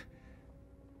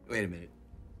 Wait a minute.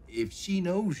 If she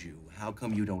knows you, how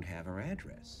come you don't have her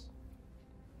address?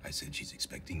 I said she's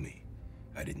expecting me.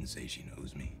 I didn't say she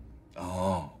knows me.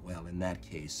 Oh, well, in that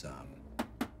case,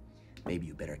 maybe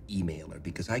you better email her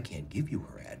because I can't give you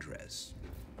her address.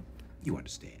 You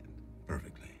understand?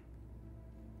 Perfectly.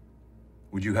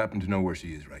 Would you happen to know where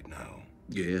she is right now?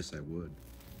 Yes, I would.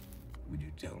 Would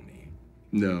you tell me?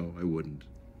 No, I wouldn't.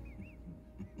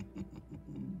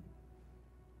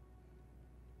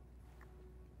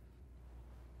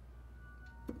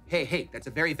 Hey, that's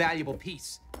a very valuable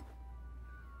piece.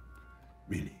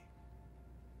 Really?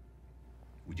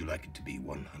 Would you like it to be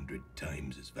 100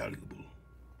 times as valuable?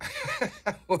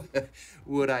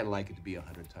 Would I like it to be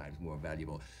 100 times more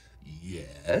valuable?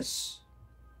 Yes.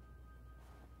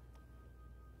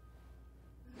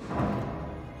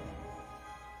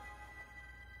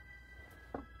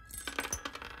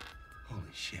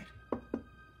 Holy shit.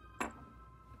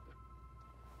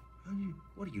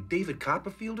 What are you, David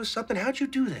Copperfield or something? How'd you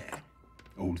do that?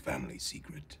 Old family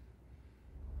secret.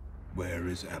 Where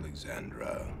is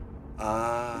Alexandra?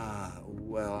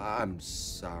 Well, I'm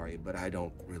sorry, but I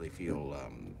don't really feel,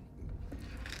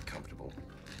 comfortable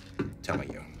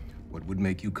telling you. What would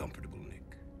make you comfortable,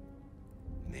 Nick?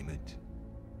 Name it.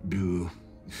 Boo.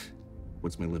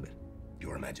 What's my limit?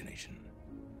 Your imagination.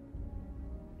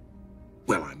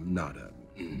 Well, I'm not a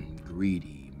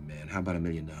greedy man. How about $1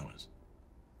 million?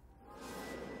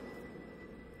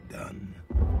 Done.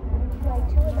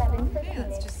 Hey,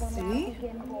 let's just see.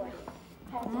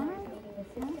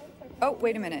 Oh,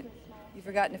 wait a minute. You've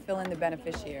forgotten to fill in the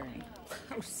beneficiary.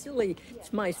 How silly.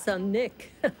 It's my son,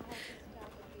 Nick.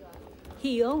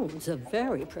 He owns a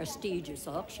very prestigious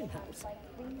auction house.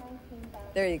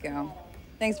 There you go.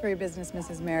 Thanks for your business,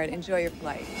 Mrs. Merritt. Enjoy your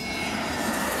flight.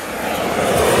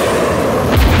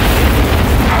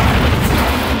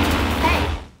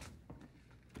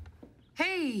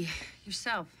 Hey,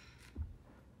 yourself.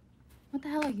 What the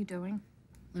hell are you doing?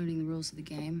 Learning the rules of the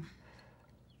game.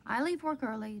 I leave work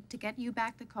early to get you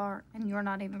back the car, and you're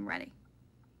not even ready.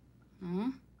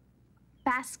 Huh?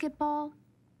 Basketball?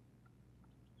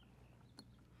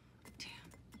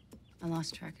 I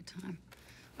lost track of time.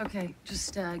 Okay,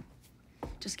 just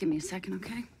give me a second,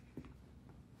 okay?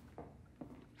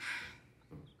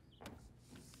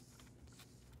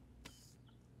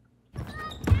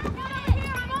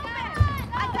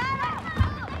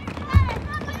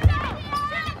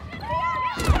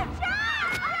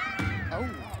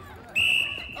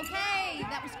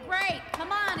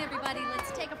 everybody.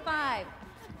 Let's take a 5.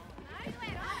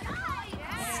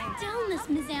 Stillness,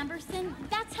 Miss Amberson.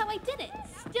 That's how I did it.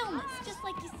 Stillness, just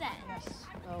like you said.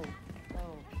 Oh.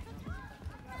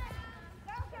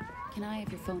 Can I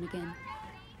have your phone again?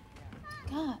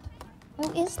 God,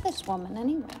 who is this woman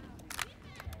anyway?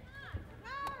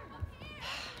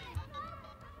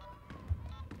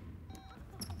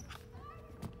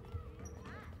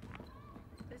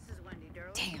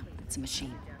 Damn, it's a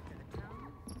machine.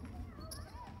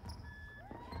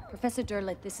 Professor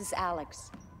Derleth, this is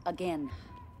Alex. Again.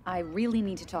 I really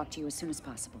need to talk to you as soon as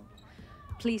possible.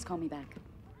 Please call me back.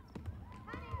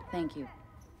 Thank you.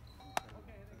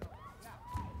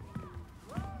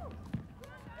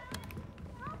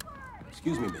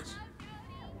 Excuse me, miss.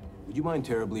 Would you mind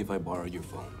terribly if I borrowed your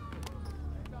phone?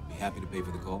 Be happy to pay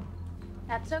for the call.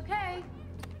 That's okay.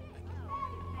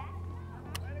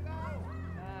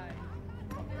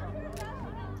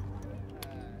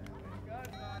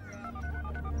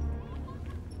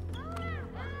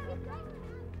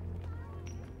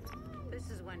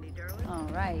 All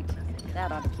right.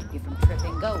 That ought to keep you from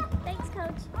tripping. Go. Thanks,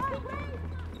 Coach.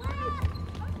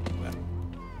 Well,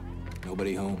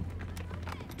 nobody home.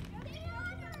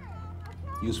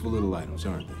 Useful little items,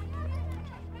 aren't they?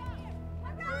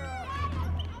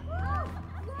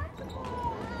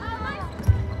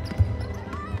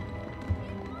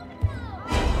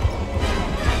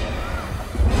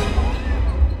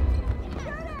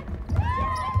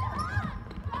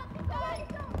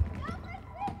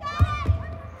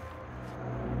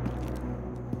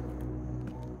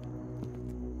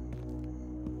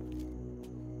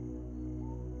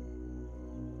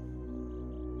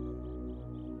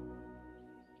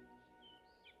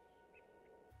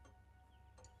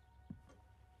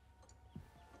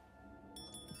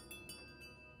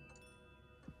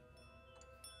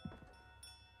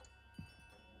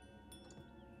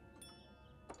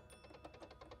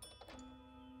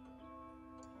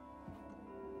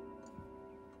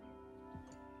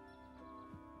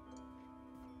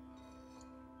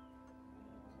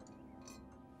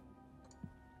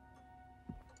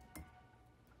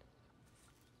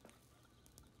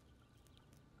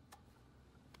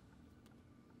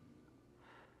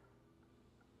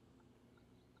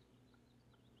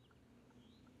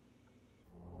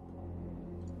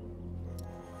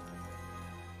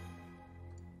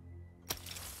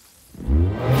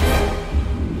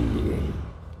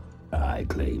 I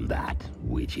claim that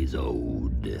which is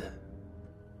owed.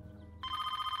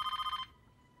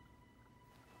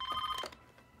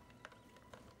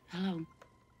 Hello.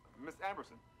 Miss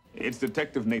Amberson. It's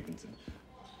Detective Nathanson.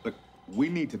 Look, we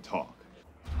need to talk.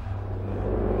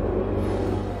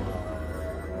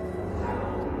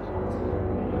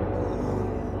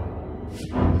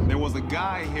 There was a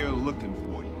guy here looking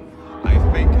for you. I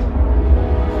think.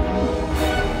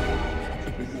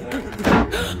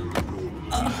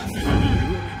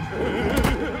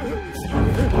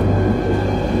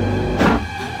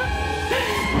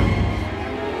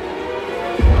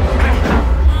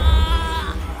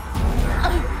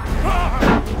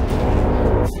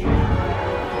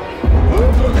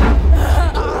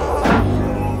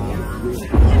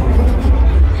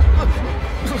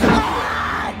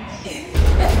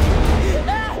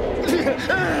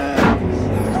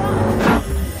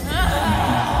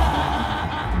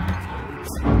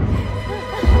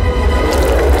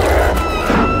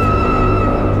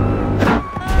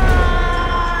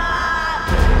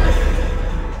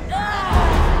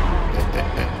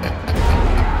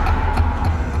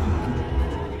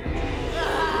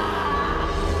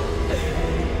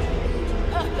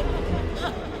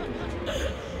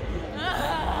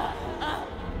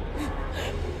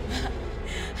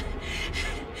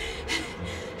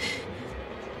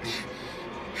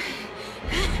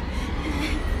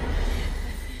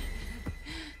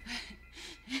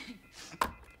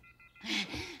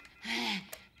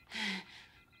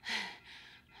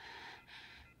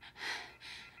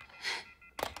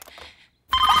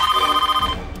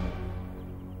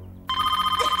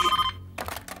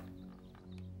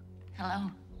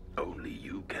 Hello? Only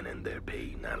you can end their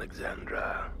pain,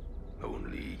 Alexandra.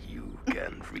 Only you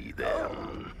can free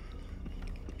them.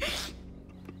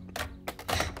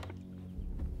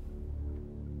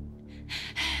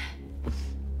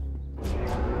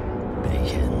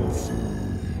 Patience,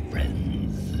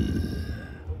 friends.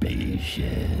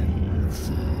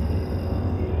 Patience.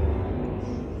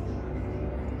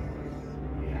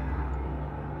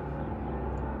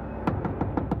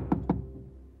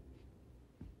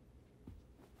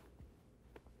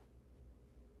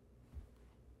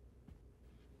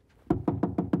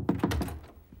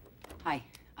 Hi.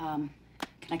 Can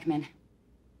I come in?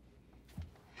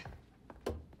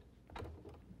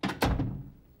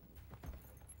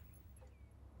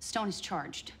 Stone is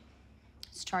charged.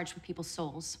 It's charged with people's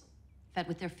souls, fed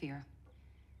with their fear.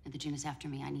 And the jinn is after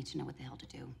me. I need to know what the hell to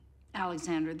do.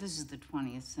 Alexandra, this is the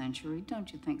 20th century.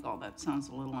 Don't you think all that sounds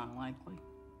a little unlikely?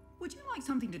 Would you like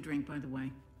something to drink, by the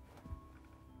way?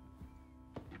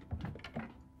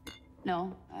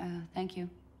 No, thank you.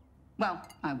 Well,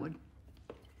 I would.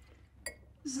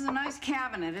 This is a nice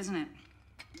cabinet, isn't it?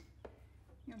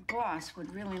 Your boss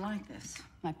would really like this.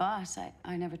 My boss?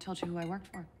 I never told you who I worked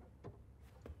for.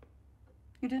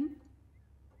 You didn't?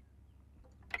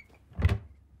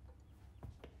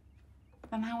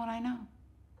 Then how would I know?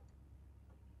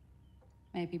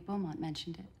 Maybe Beaumont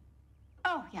mentioned it.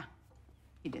 Oh, yeah,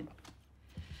 he did.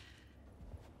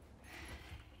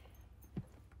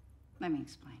 Let me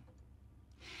explain.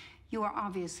 You are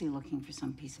obviously looking for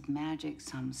some piece of magic,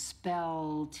 some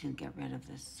spell to get rid of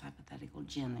this hypothetical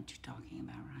jinn that you're talking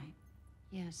about, right?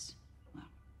 Yes. Well,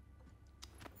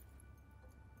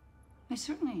 they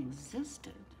certainly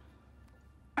existed.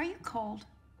 Are you cold?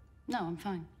 No, I'm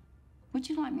fine. Would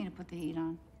you like me to put the heat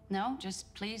on? No,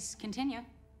 just please continue.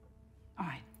 All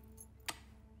right.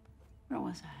 Where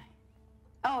was I?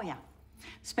 Oh, yeah.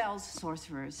 Spells,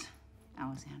 sorcerers,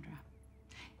 Alexandra.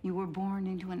 You were born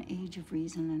into an age of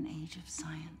reason, an age of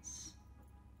science.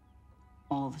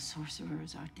 All the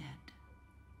sorcerers are dead,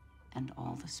 and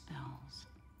all the spells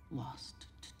lost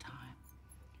to time.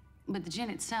 But the jinn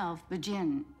itself... The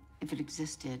jinn, if it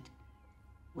existed,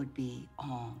 would be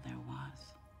all there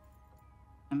was.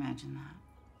 Imagine that.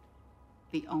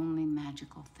 The only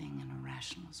magical thing in a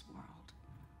rationalist world.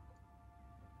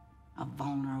 A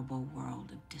vulnerable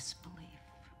world of disbelief,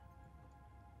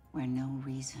 where no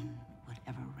reason would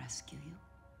ever rescue you,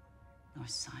 nor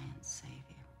science save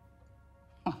you.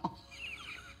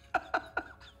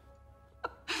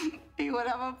 He would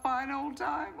have a fine old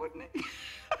time, wouldn't he?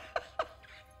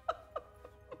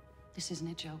 This isn't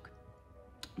a joke.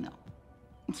 No,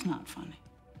 it's not funny.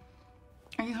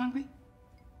 Are you hungry?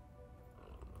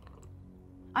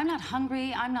 I'm not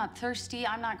hungry, I'm not thirsty,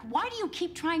 I'm not... Why do you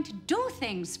keep trying to do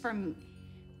things for me?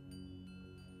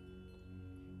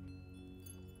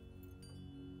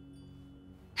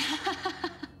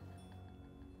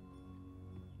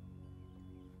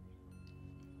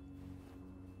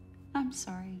 I'm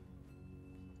sorry.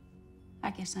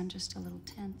 I guess I'm just a little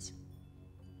tense.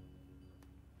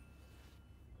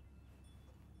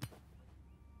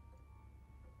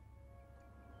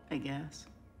 I guess.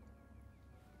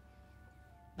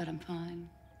 But I'm fine.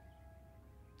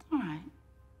 All right.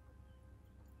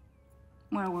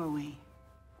 Where were we?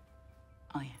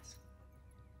 Oh, yes.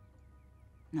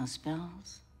 No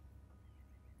spells?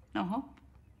 No hope?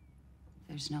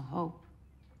 There's no hope.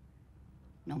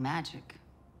 No magic.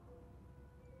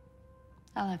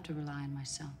 I'll have to rely on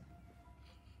myself.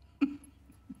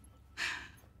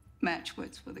 Match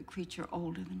wits with a creature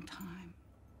older than time.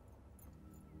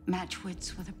 Match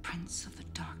wits with a prince of the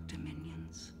dark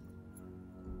dominions.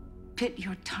 Pit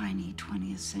your tiny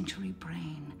 20th century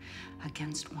brain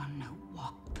against one who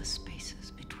walked the spaces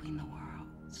between the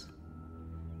worlds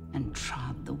and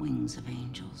trod the wings of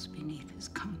angels beneath his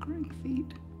conquering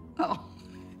feet. Oh,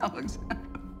 Alexandra.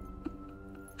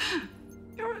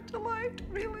 You're a delight,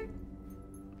 really.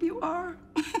 You are.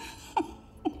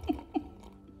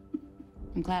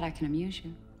 I'm glad I can amuse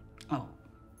you. Oh,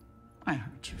 I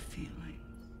hurt your feelings.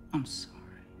 I'm sorry.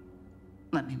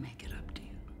 Let me make it up to you.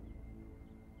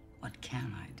 What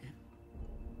can I do?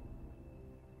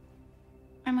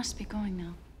 I must be going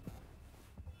now.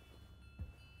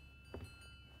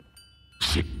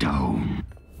 Sit down.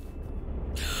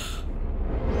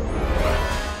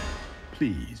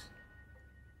 Please,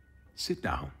 sit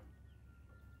down.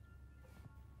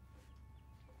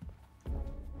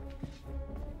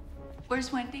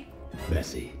 Where's Wendy?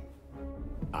 Bessie,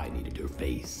 I needed her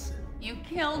face. You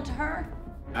killed her?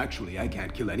 Actually, I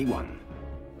can't kill anyone.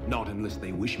 Not unless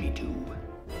they wish me to.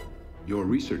 Your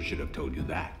research should have told you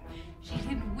that. She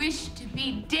didn't wish to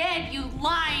be dead, you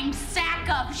lying sack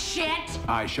of shit!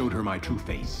 I showed her my true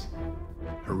face.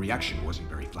 Her reaction wasn't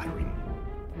very flattering.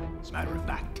 As a matter of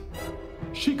fact,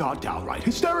 she got downright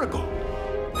hysterical.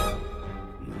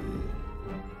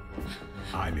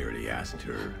 I merely asked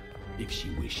her if she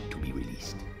wished to be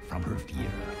released from her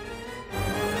fear.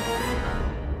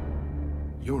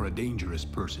 You're a dangerous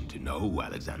person to know,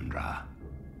 Alexandra.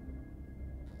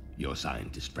 Your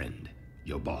scientist friend,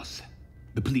 your boss,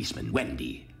 the policeman,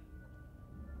 Wendy.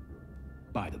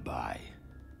 By the by,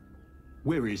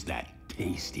 where is that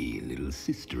tasty little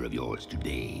sister of yours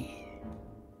today?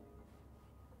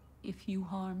 If you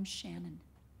harm Shannon,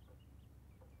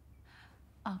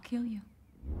 I'll kill you.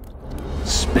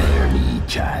 Spare me,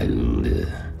 child.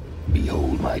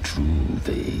 Behold my true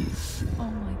face. Oh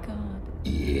my god.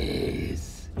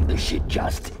 Yes. The shit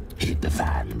just hit the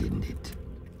fan, didn't it?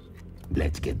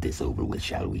 Let's get this over with,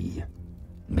 shall we?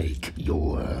 Make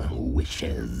your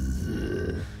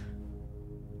wishes.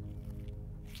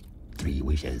 3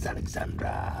 wishes,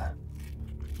 Alexandra.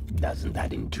 Doesn't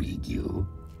that intrigue you?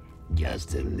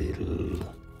 Just a little.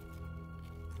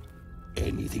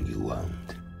 Anything you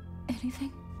want.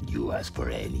 Anything? You ask for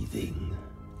anything.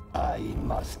 I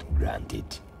must grant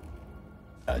it.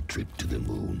 A trip to the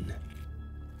moon.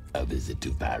 A visit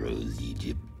to Pharaoh's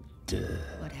Egypt.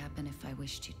 What happened if I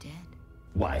wished you dead?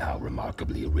 Why, how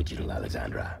remarkably original,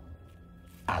 Alexandra.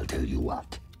 I'll tell you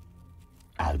what.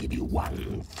 I'll give you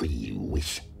 1 free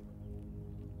wish.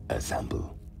 A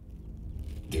sample.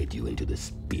 Get you into the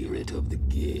spirit of the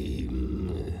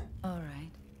game. All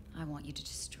right. I want you to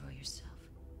destroy yourself.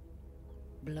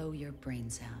 Blow your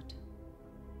brains out.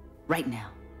 Right now.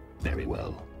 Very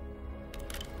well.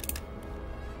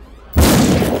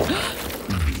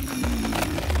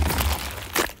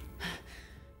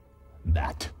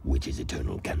 That which is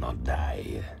eternal cannot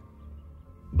die.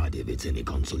 But if it's any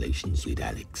consolation, sweet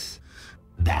Alex,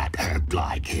 that hurt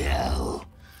like hell.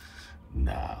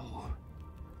 Now,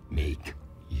 make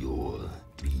your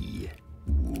 3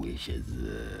 wishes.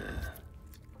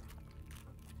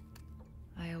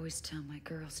 I always tell my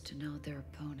girls to know their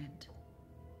opponent.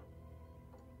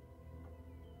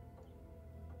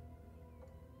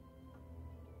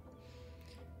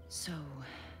 So,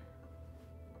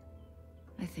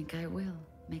 I think I will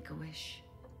make a wish.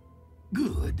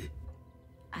 Good.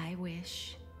 I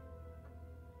wish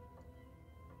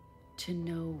to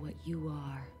know what you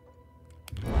are.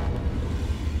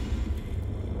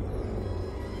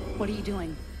 What are you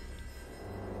doing?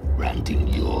 Granting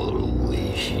your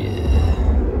wishes.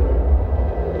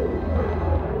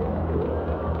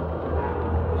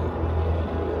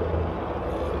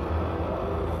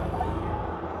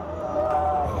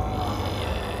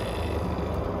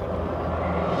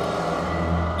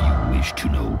 You wish to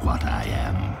know what I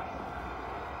am.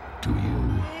 To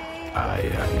you, I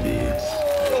am this.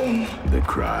 The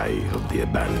cry of the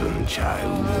abandoned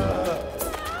child.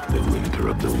 The whimper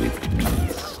of the whipped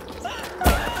beast.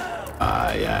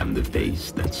 I am the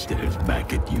face that stares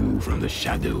back at you from the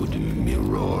shadowed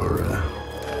mirror.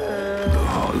 The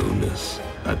hollowness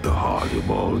at the heart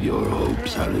of all your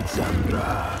hopes,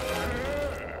 Alexandra.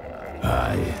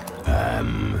 I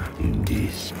am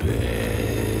despair.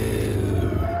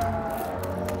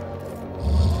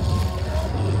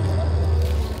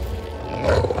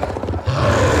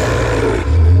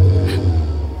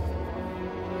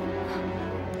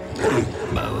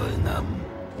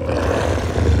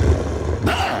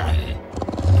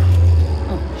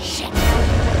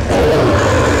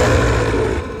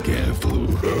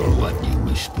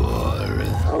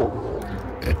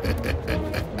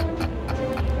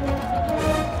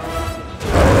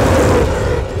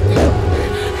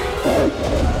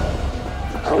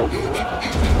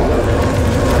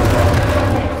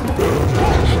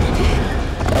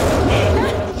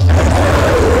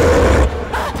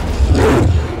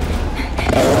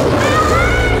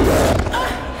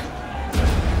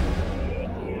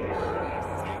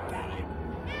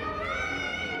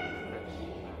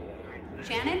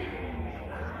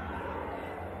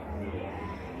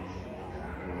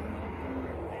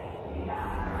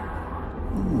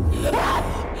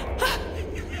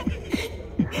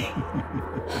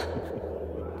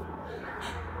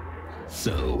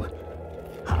 So,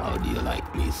 how do you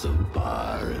like me so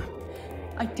far?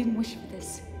 I didn't wish for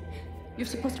this. You're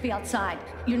supposed to be outside.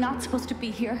 You're not supposed to be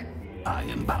here. I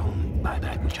am bound by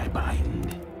that which I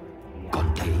bind,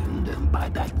 contained by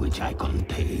that which I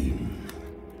contain.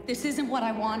 This isn't what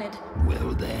I wanted.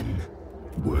 Well then,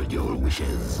 word your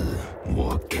wishes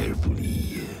more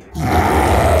carefully.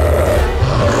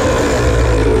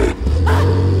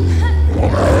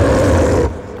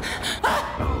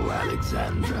 Oh,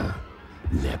 Alexandra,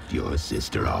 left your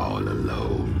sister all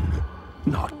alone.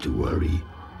 Not to worry,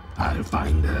 I'll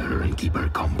find her and keep her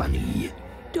company.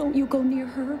 Don't you go near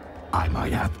her. I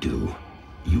might have to.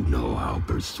 You know how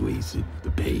persuasive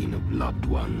the pain of loved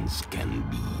ones can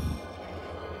be.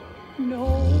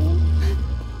 No.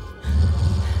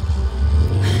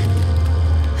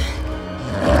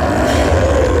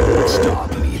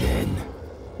 Stop me then.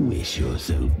 Wish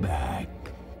yourself back.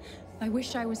 I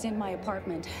wish I was in my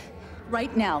apartment.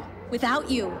 Right now.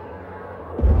 Without you.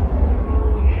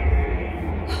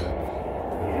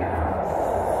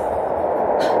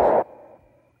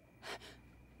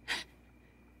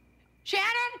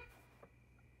 Shannon!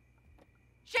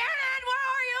 Shannon, where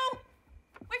are you?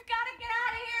 We've got to get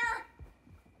out of here!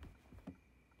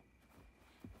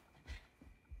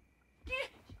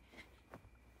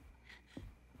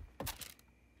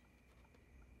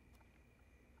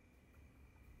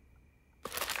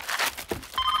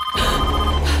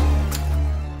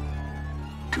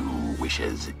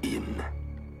 is in.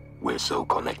 We're so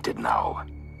connected now.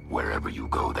 Wherever you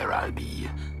go, there I'll be.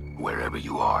 Wherever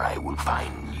you are, I will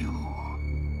find you.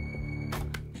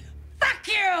 Fuck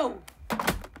you!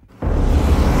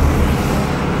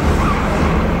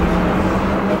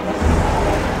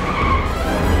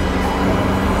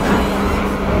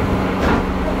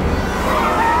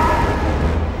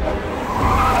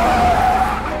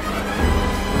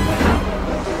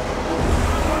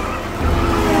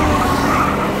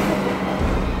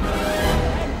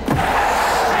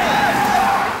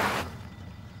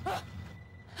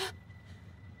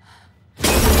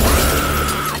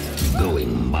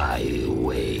 Going my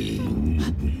way.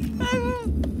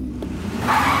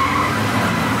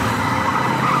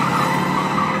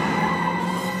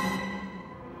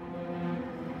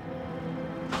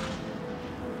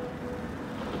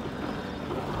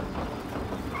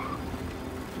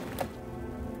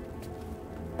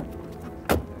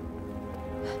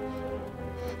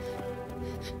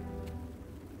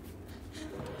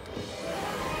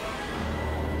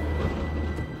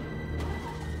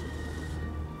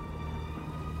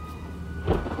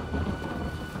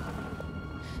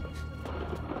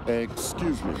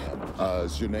 Excuse me, ma'am.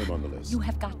 Is your name on the list? You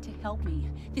have got to help me.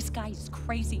 This guy is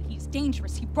crazy. He's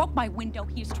dangerous. He broke my window.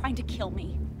 He is trying to kill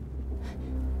me.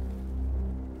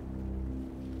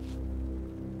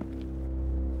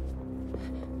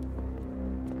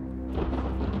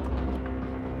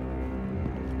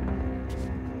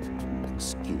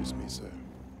 Excuse me, sir.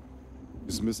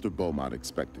 Is Mr. Beaumont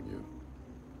expecting you?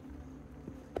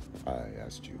 I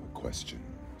asked you a question,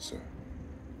 sir.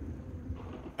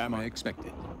 Am I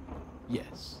expected?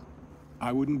 Yes.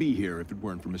 I wouldn't be here if it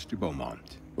weren't for Mr.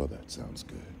 Beaumont. Well, that sounds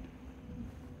good.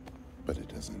 But it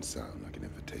doesn't sound like an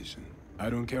invitation. I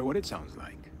don't care what it sounds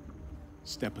like.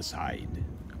 Step aside.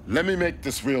 Let me make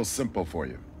this real simple for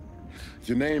you. If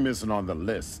your name isn't on the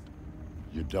list,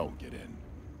 you don't get in.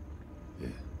 Yeah.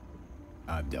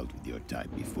 I've dealt with your type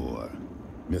before.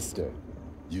 Mister,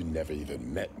 you never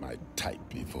even met my type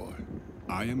before.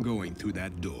 I am going through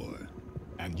that door,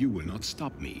 and you will not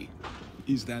stop me.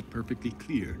 Is that perfectly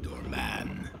clear,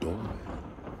 doorman? Doorman?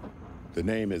 The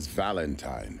name is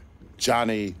Valentine.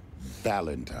 Johnny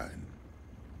Valentine.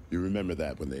 You remember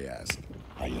that when they asked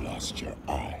how you lost your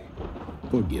eye?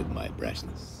 Forgive my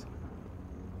brashness.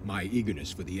 My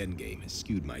eagerness for the endgame has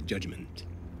skewed my judgment.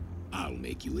 I'll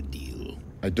make you a deal.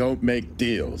 I don't make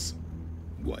deals.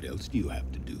 What else do you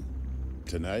have to do?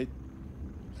 Tonight,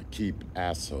 I keep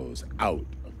assholes out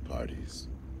of parties.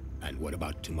 And what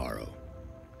about tomorrow?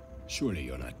 Surely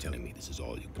you're not telling me this is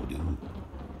all you can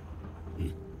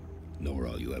do? Nor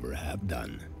all you ever have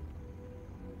done.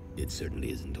 It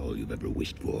certainly isn't all you've ever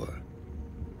wished for.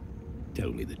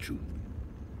 Tell me the truth.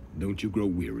 Don't you grow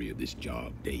weary of this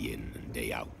job day in and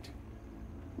day out?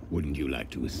 Wouldn't you like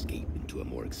to escape into a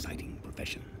more exciting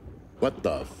profession? What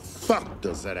the fuck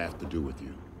does that have to do with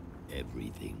you?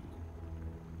 Everything.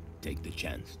 Take the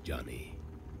chance, Johnny.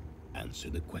 Answer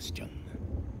the question.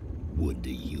 Would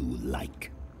you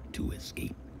like to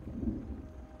escape?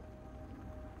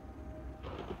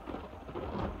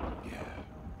 Yeah.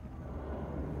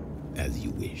 As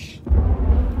you wish.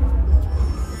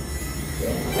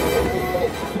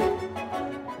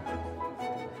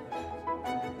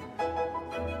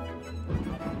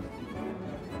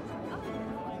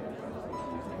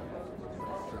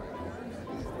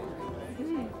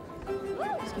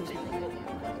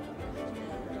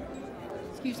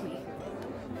 Excuse me.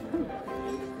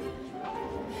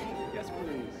 Yes,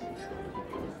 please.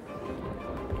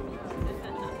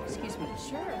 Excuse me.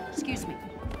 Sure. Excuse me.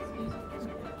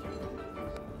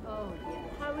 Oh, yeah.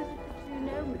 How is it that you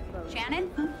know Miss Bowen? Shannon?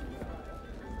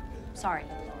 Sorry.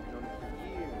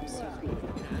 He's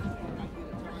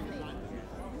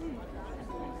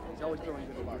always throwing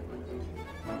good luck.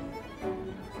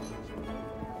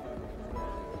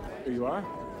 Here you are.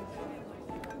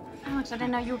 Alex, I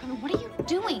didn't know you were coming. What are you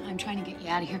doing? I'm trying to get you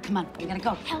out of here. Come on, we gotta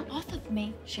go. Hell off of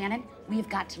me. Shannon, we've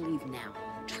got to leave now.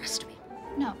 Trust me.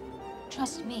 No,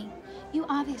 trust me. You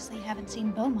obviously haven't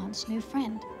seen Beaumont's new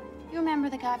friend. You remember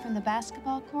the guy from the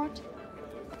basketball court?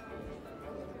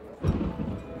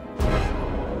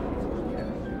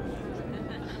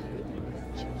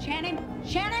 Shannon?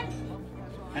 Shannon?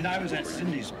 And I was at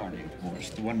Cindy's party, of course,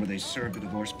 the one where they served the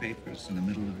divorce papers in the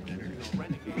middle of dinner.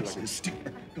 It's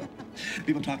hysterical.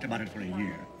 People talked about it for a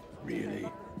year.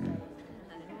 Really?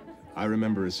 I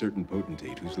remember a certain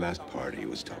potentate whose last party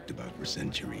was talked about for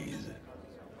centuries.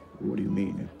 What do you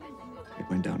mean? It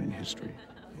went down in history.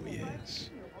 Oh, yes.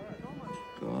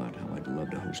 God, how I'd love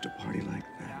to host a party like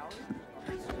that.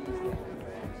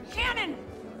 Shannon!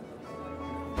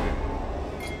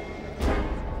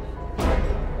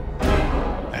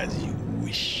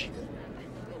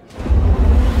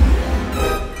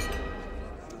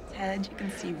 pretend you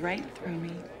can see right through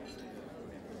me.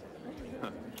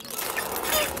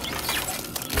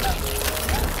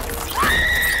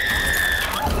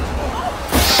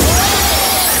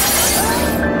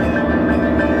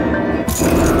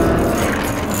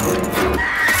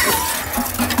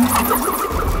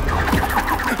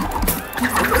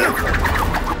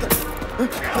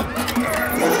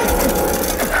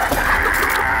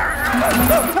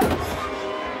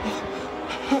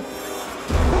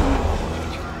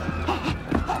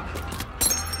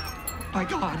 My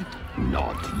God.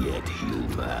 Not yet,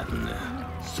 human.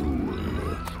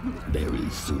 Soon, very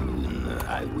soon,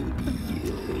 I will be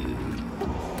here.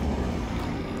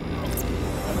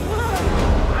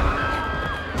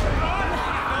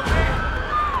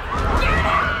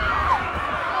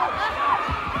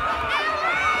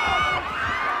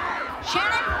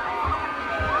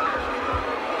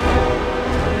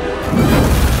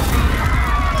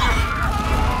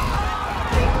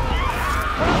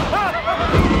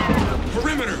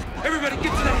 Perimeter! Everybody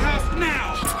get to the house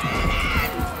now!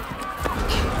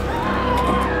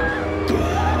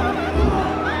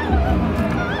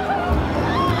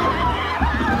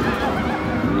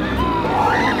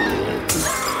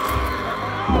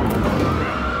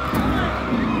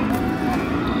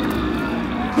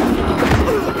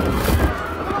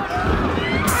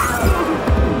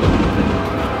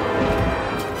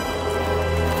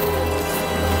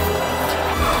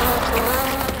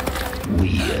 We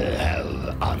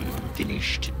have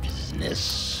unfinished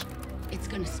business. It's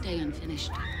gonna stay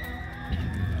unfinished.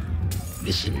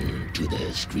 Listen to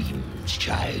their screams,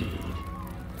 child.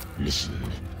 Listen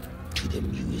to the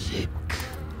music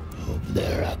of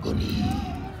their agony.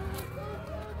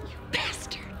 You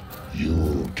bastard!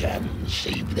 You can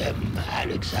save them,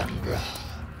 Alexandra.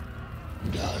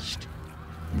 Just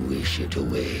wish it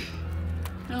away.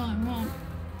 No, I won't.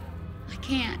 I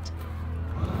can't.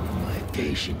 My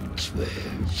patience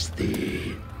wears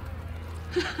thin.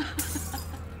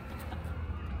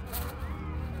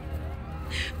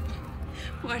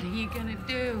 What are you gonna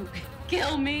do?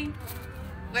 Kill me?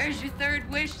 Where's your third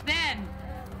wish then?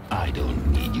 I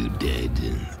don't need you dead,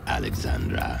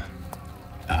 Alexandra.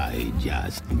 I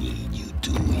just need you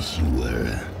to wish you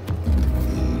were.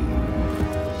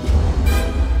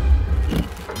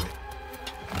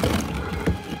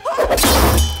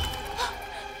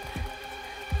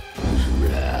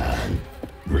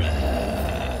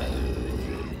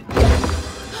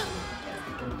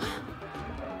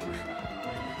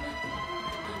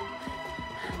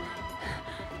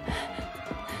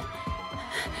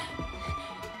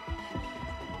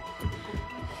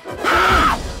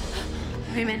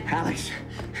 Raymond.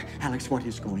 Alex, what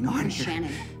is going on here?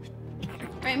 Shannon.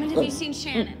 Raymond, have you seen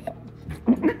Shannon?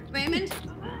 Raymond?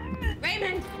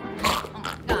 Raymond! Oh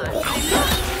my God,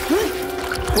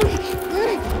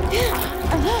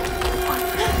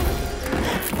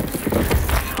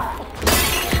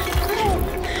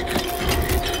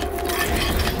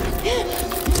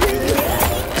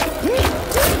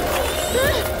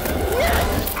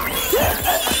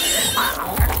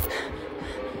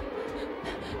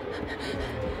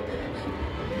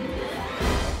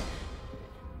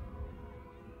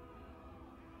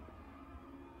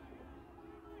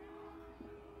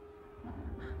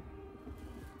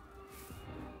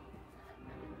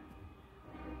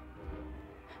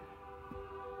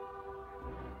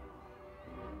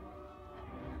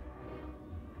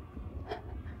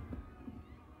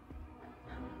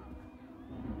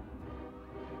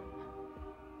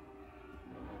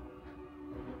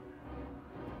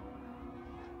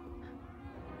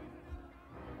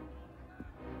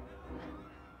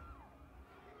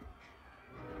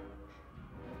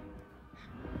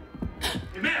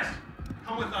 Hey, Miss!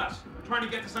 Come with us. We're trying to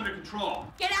get this under control.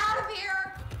 Get out of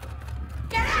here!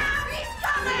 Get out! He's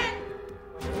coming!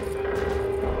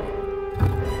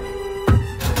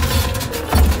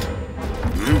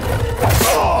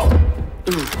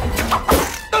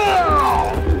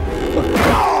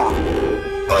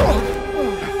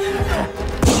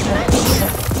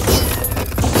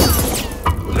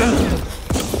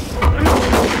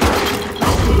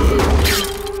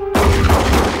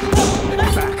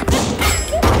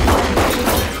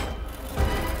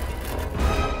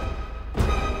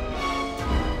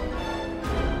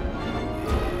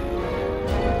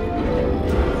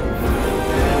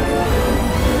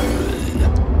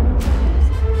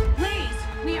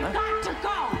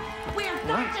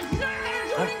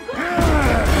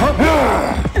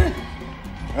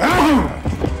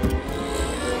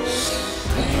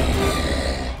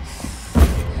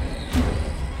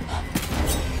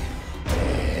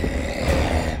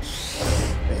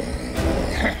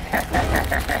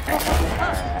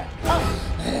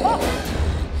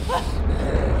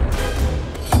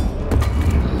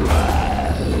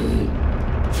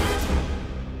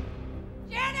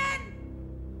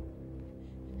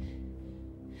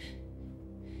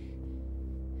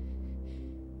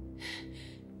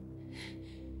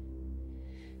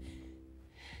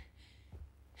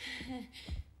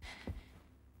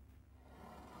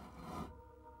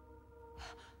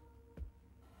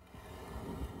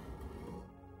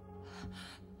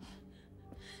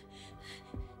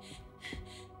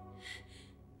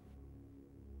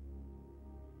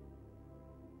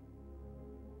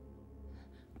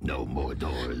 No more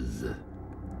doors.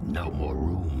 No more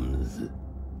rooms.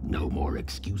 No more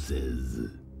excuses.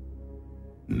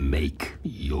 Make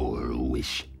your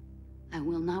wish. I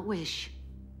will not wish.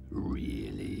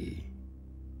 Really?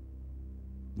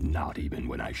 Not even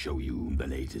when I show you the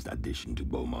latest addition to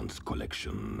Beaumont's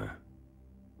collection.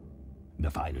 The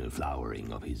final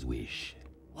flowering of his wish.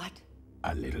 What?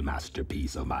 A little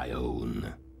masterpiece of my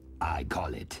own. I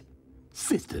call it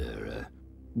Sister.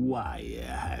 Why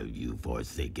have you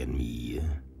forsaken me?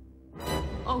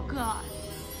 Oh, God.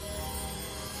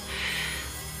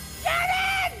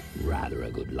 Rather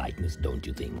a good likeness, don't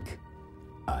you think?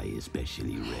 I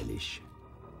especially relish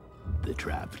the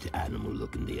trapped animal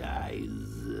look in the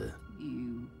eyes.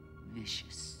 You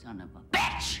vicious son of a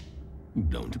bitch!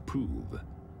 Don't approve.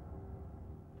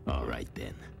 All right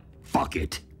then. Fuck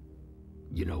it!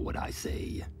 You know what I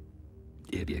say.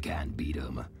 If you can't beat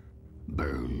 'em,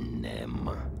 burn them,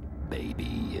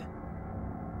 baby.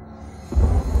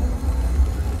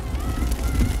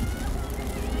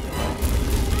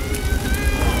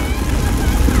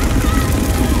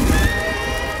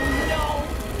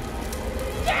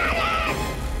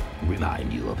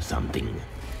 Remind you of something.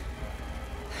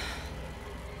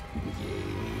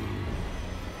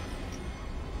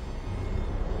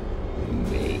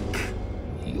 Make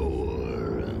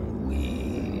your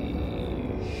wish.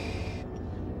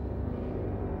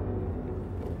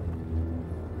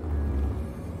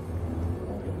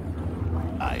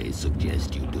 I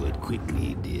suggest you do it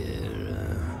quickly,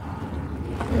 dear.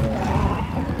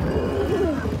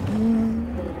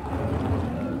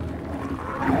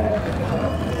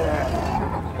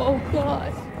 Oh,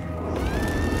 God.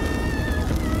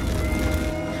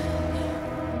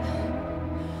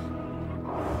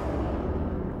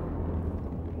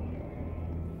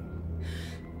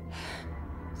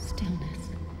 Stillness.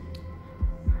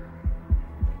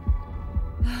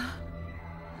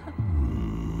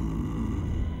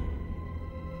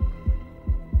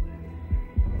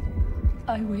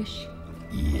 I wish.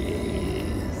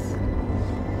 Yes.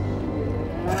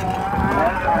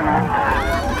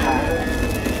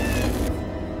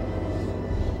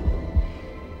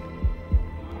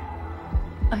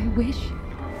 I wish.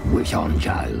 Wish on,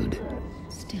 child.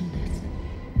 Stillness.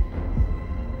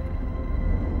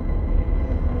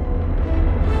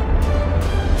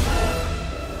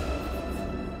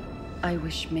 I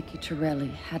wish Mickey Torelli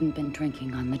hadn't been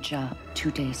drinking on the job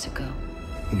 2 days ago.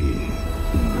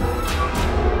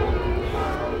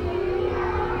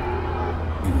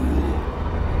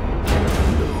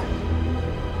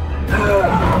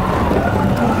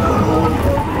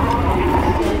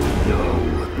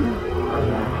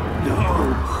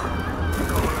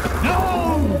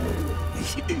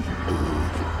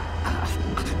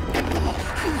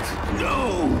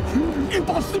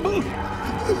 Impossible!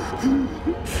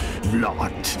 Not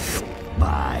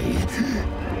by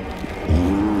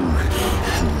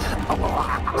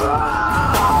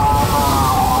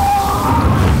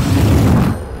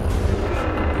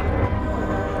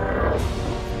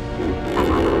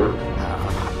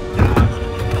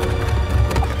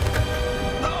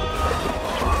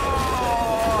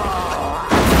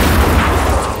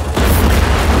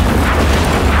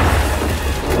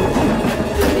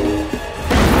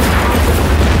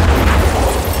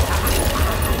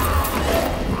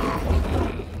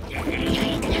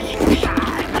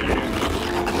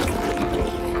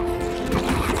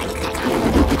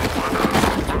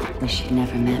Wish you'd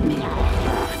never met me.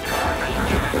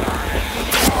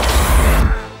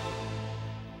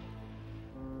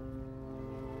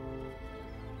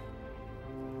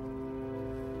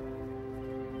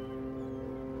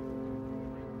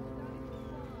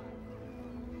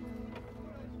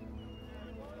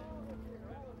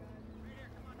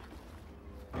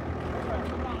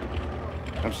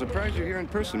 I'm surprised you're here in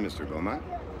person, Mr. Beaumont.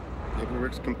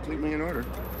 Paperwork's completely in order.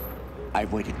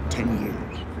 I've waited 10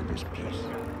 years for this piece.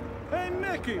 Hey,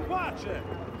 Mickey, watch it!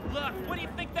 Look, what do you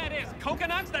think that is?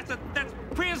 Coconuts? That's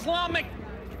pre-Islamic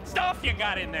stuff you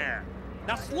got in there.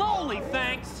 Now slowly,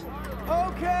 thanks.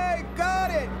 Okay,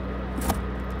 got it!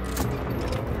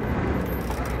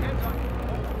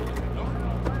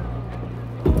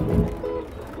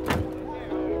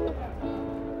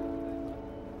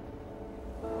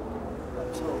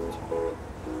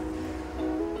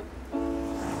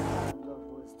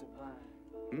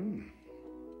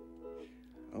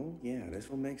 Oh, yeah, this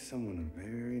will make someone a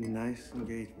very nice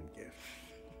engagement gift.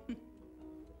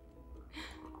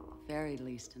 very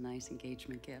least, a nice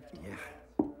engagement gift. Yeah.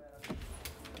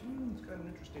 It's got an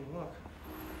interesting look.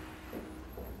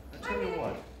 I'll tell you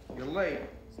what, you're late.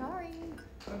 Sorry.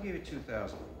 I'll give you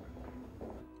 2,000.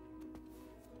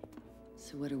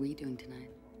 So what are we doing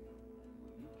tonight?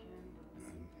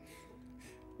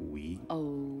 We?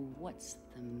 Oh, what's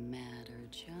the matter,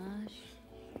 Josh?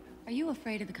 Are you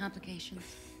afraid of the complications?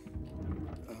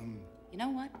 You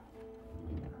know what?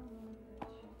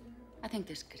 I think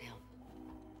this could help.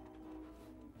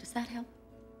 Does that help?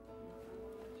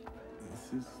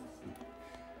 This is...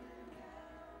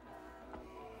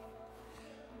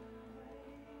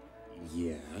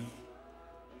 Yeah.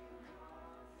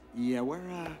 Yeah, where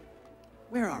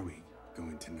are we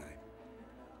going tonight?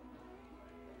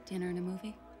 Dinner and a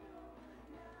movie?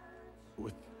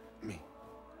 With me?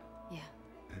 Yeah.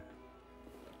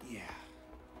 Yeah.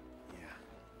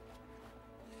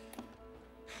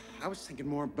 I was thinking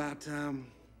more about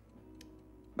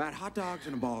hot dogs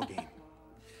and a ball game.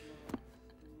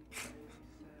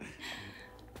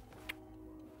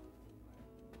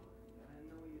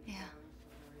 Yeah.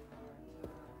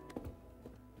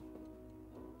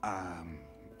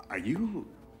 Are you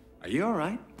all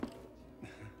right?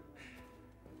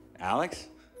 Alex?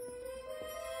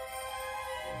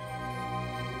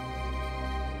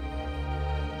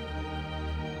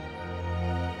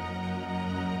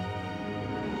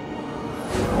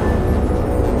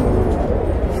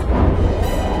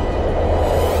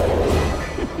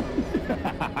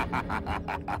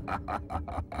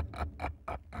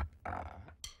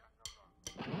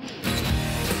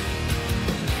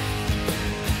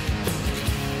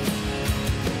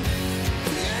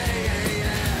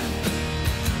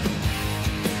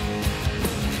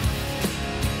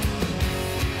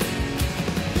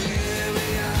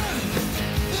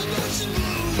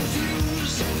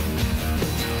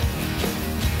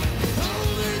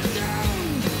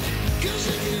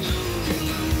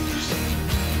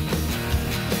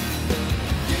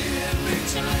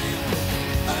 Time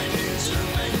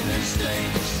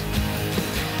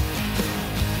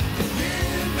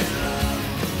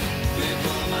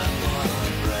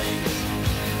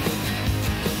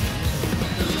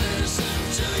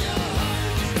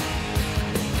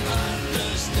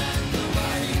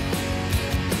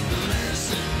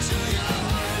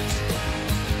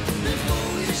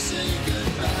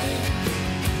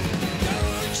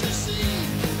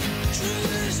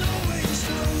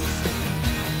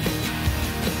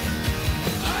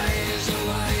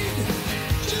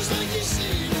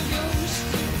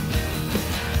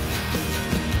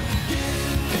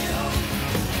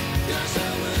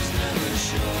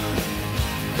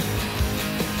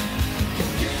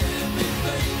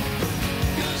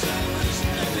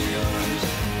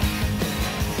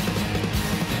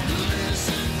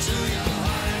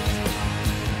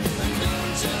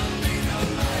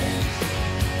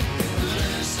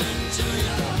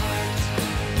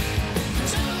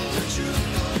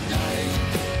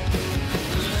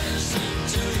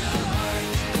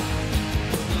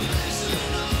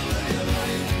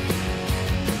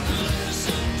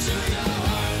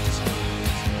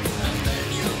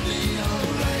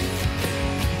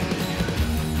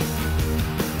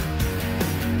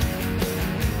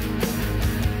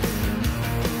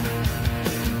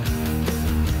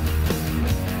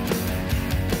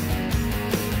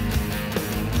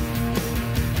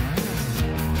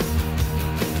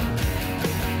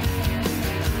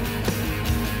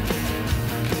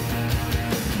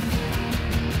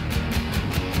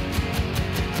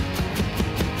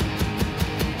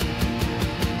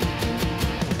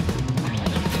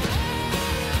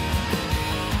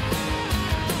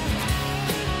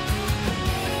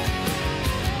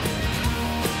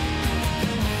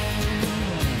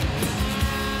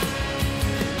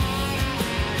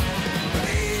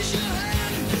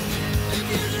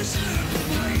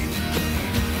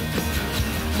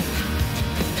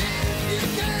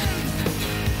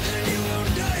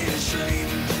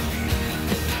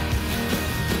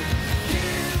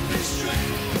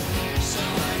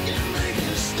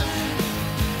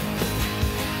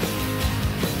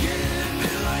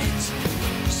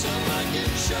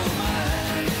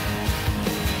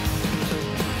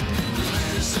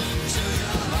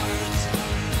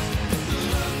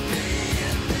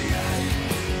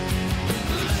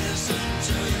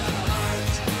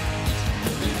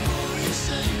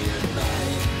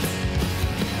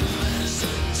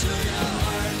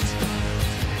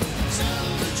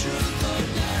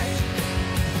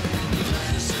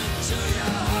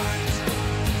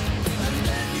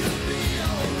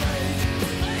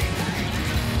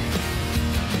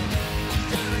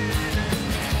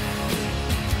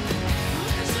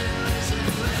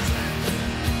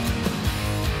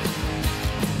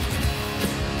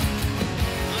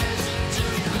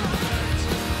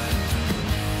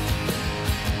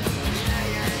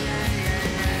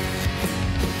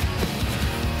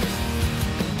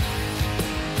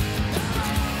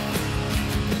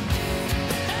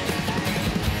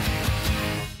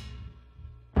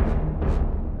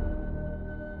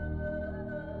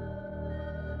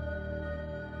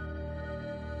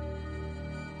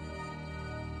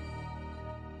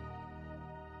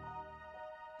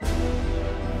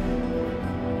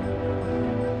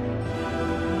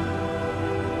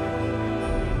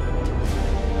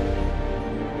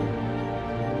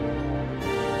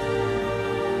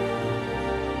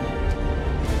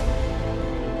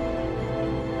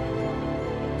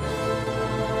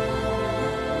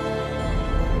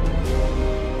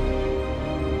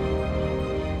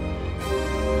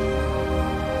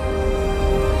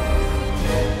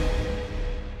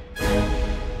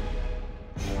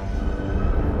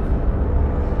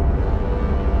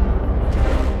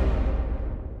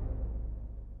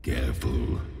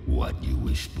Careful what you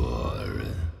wish for.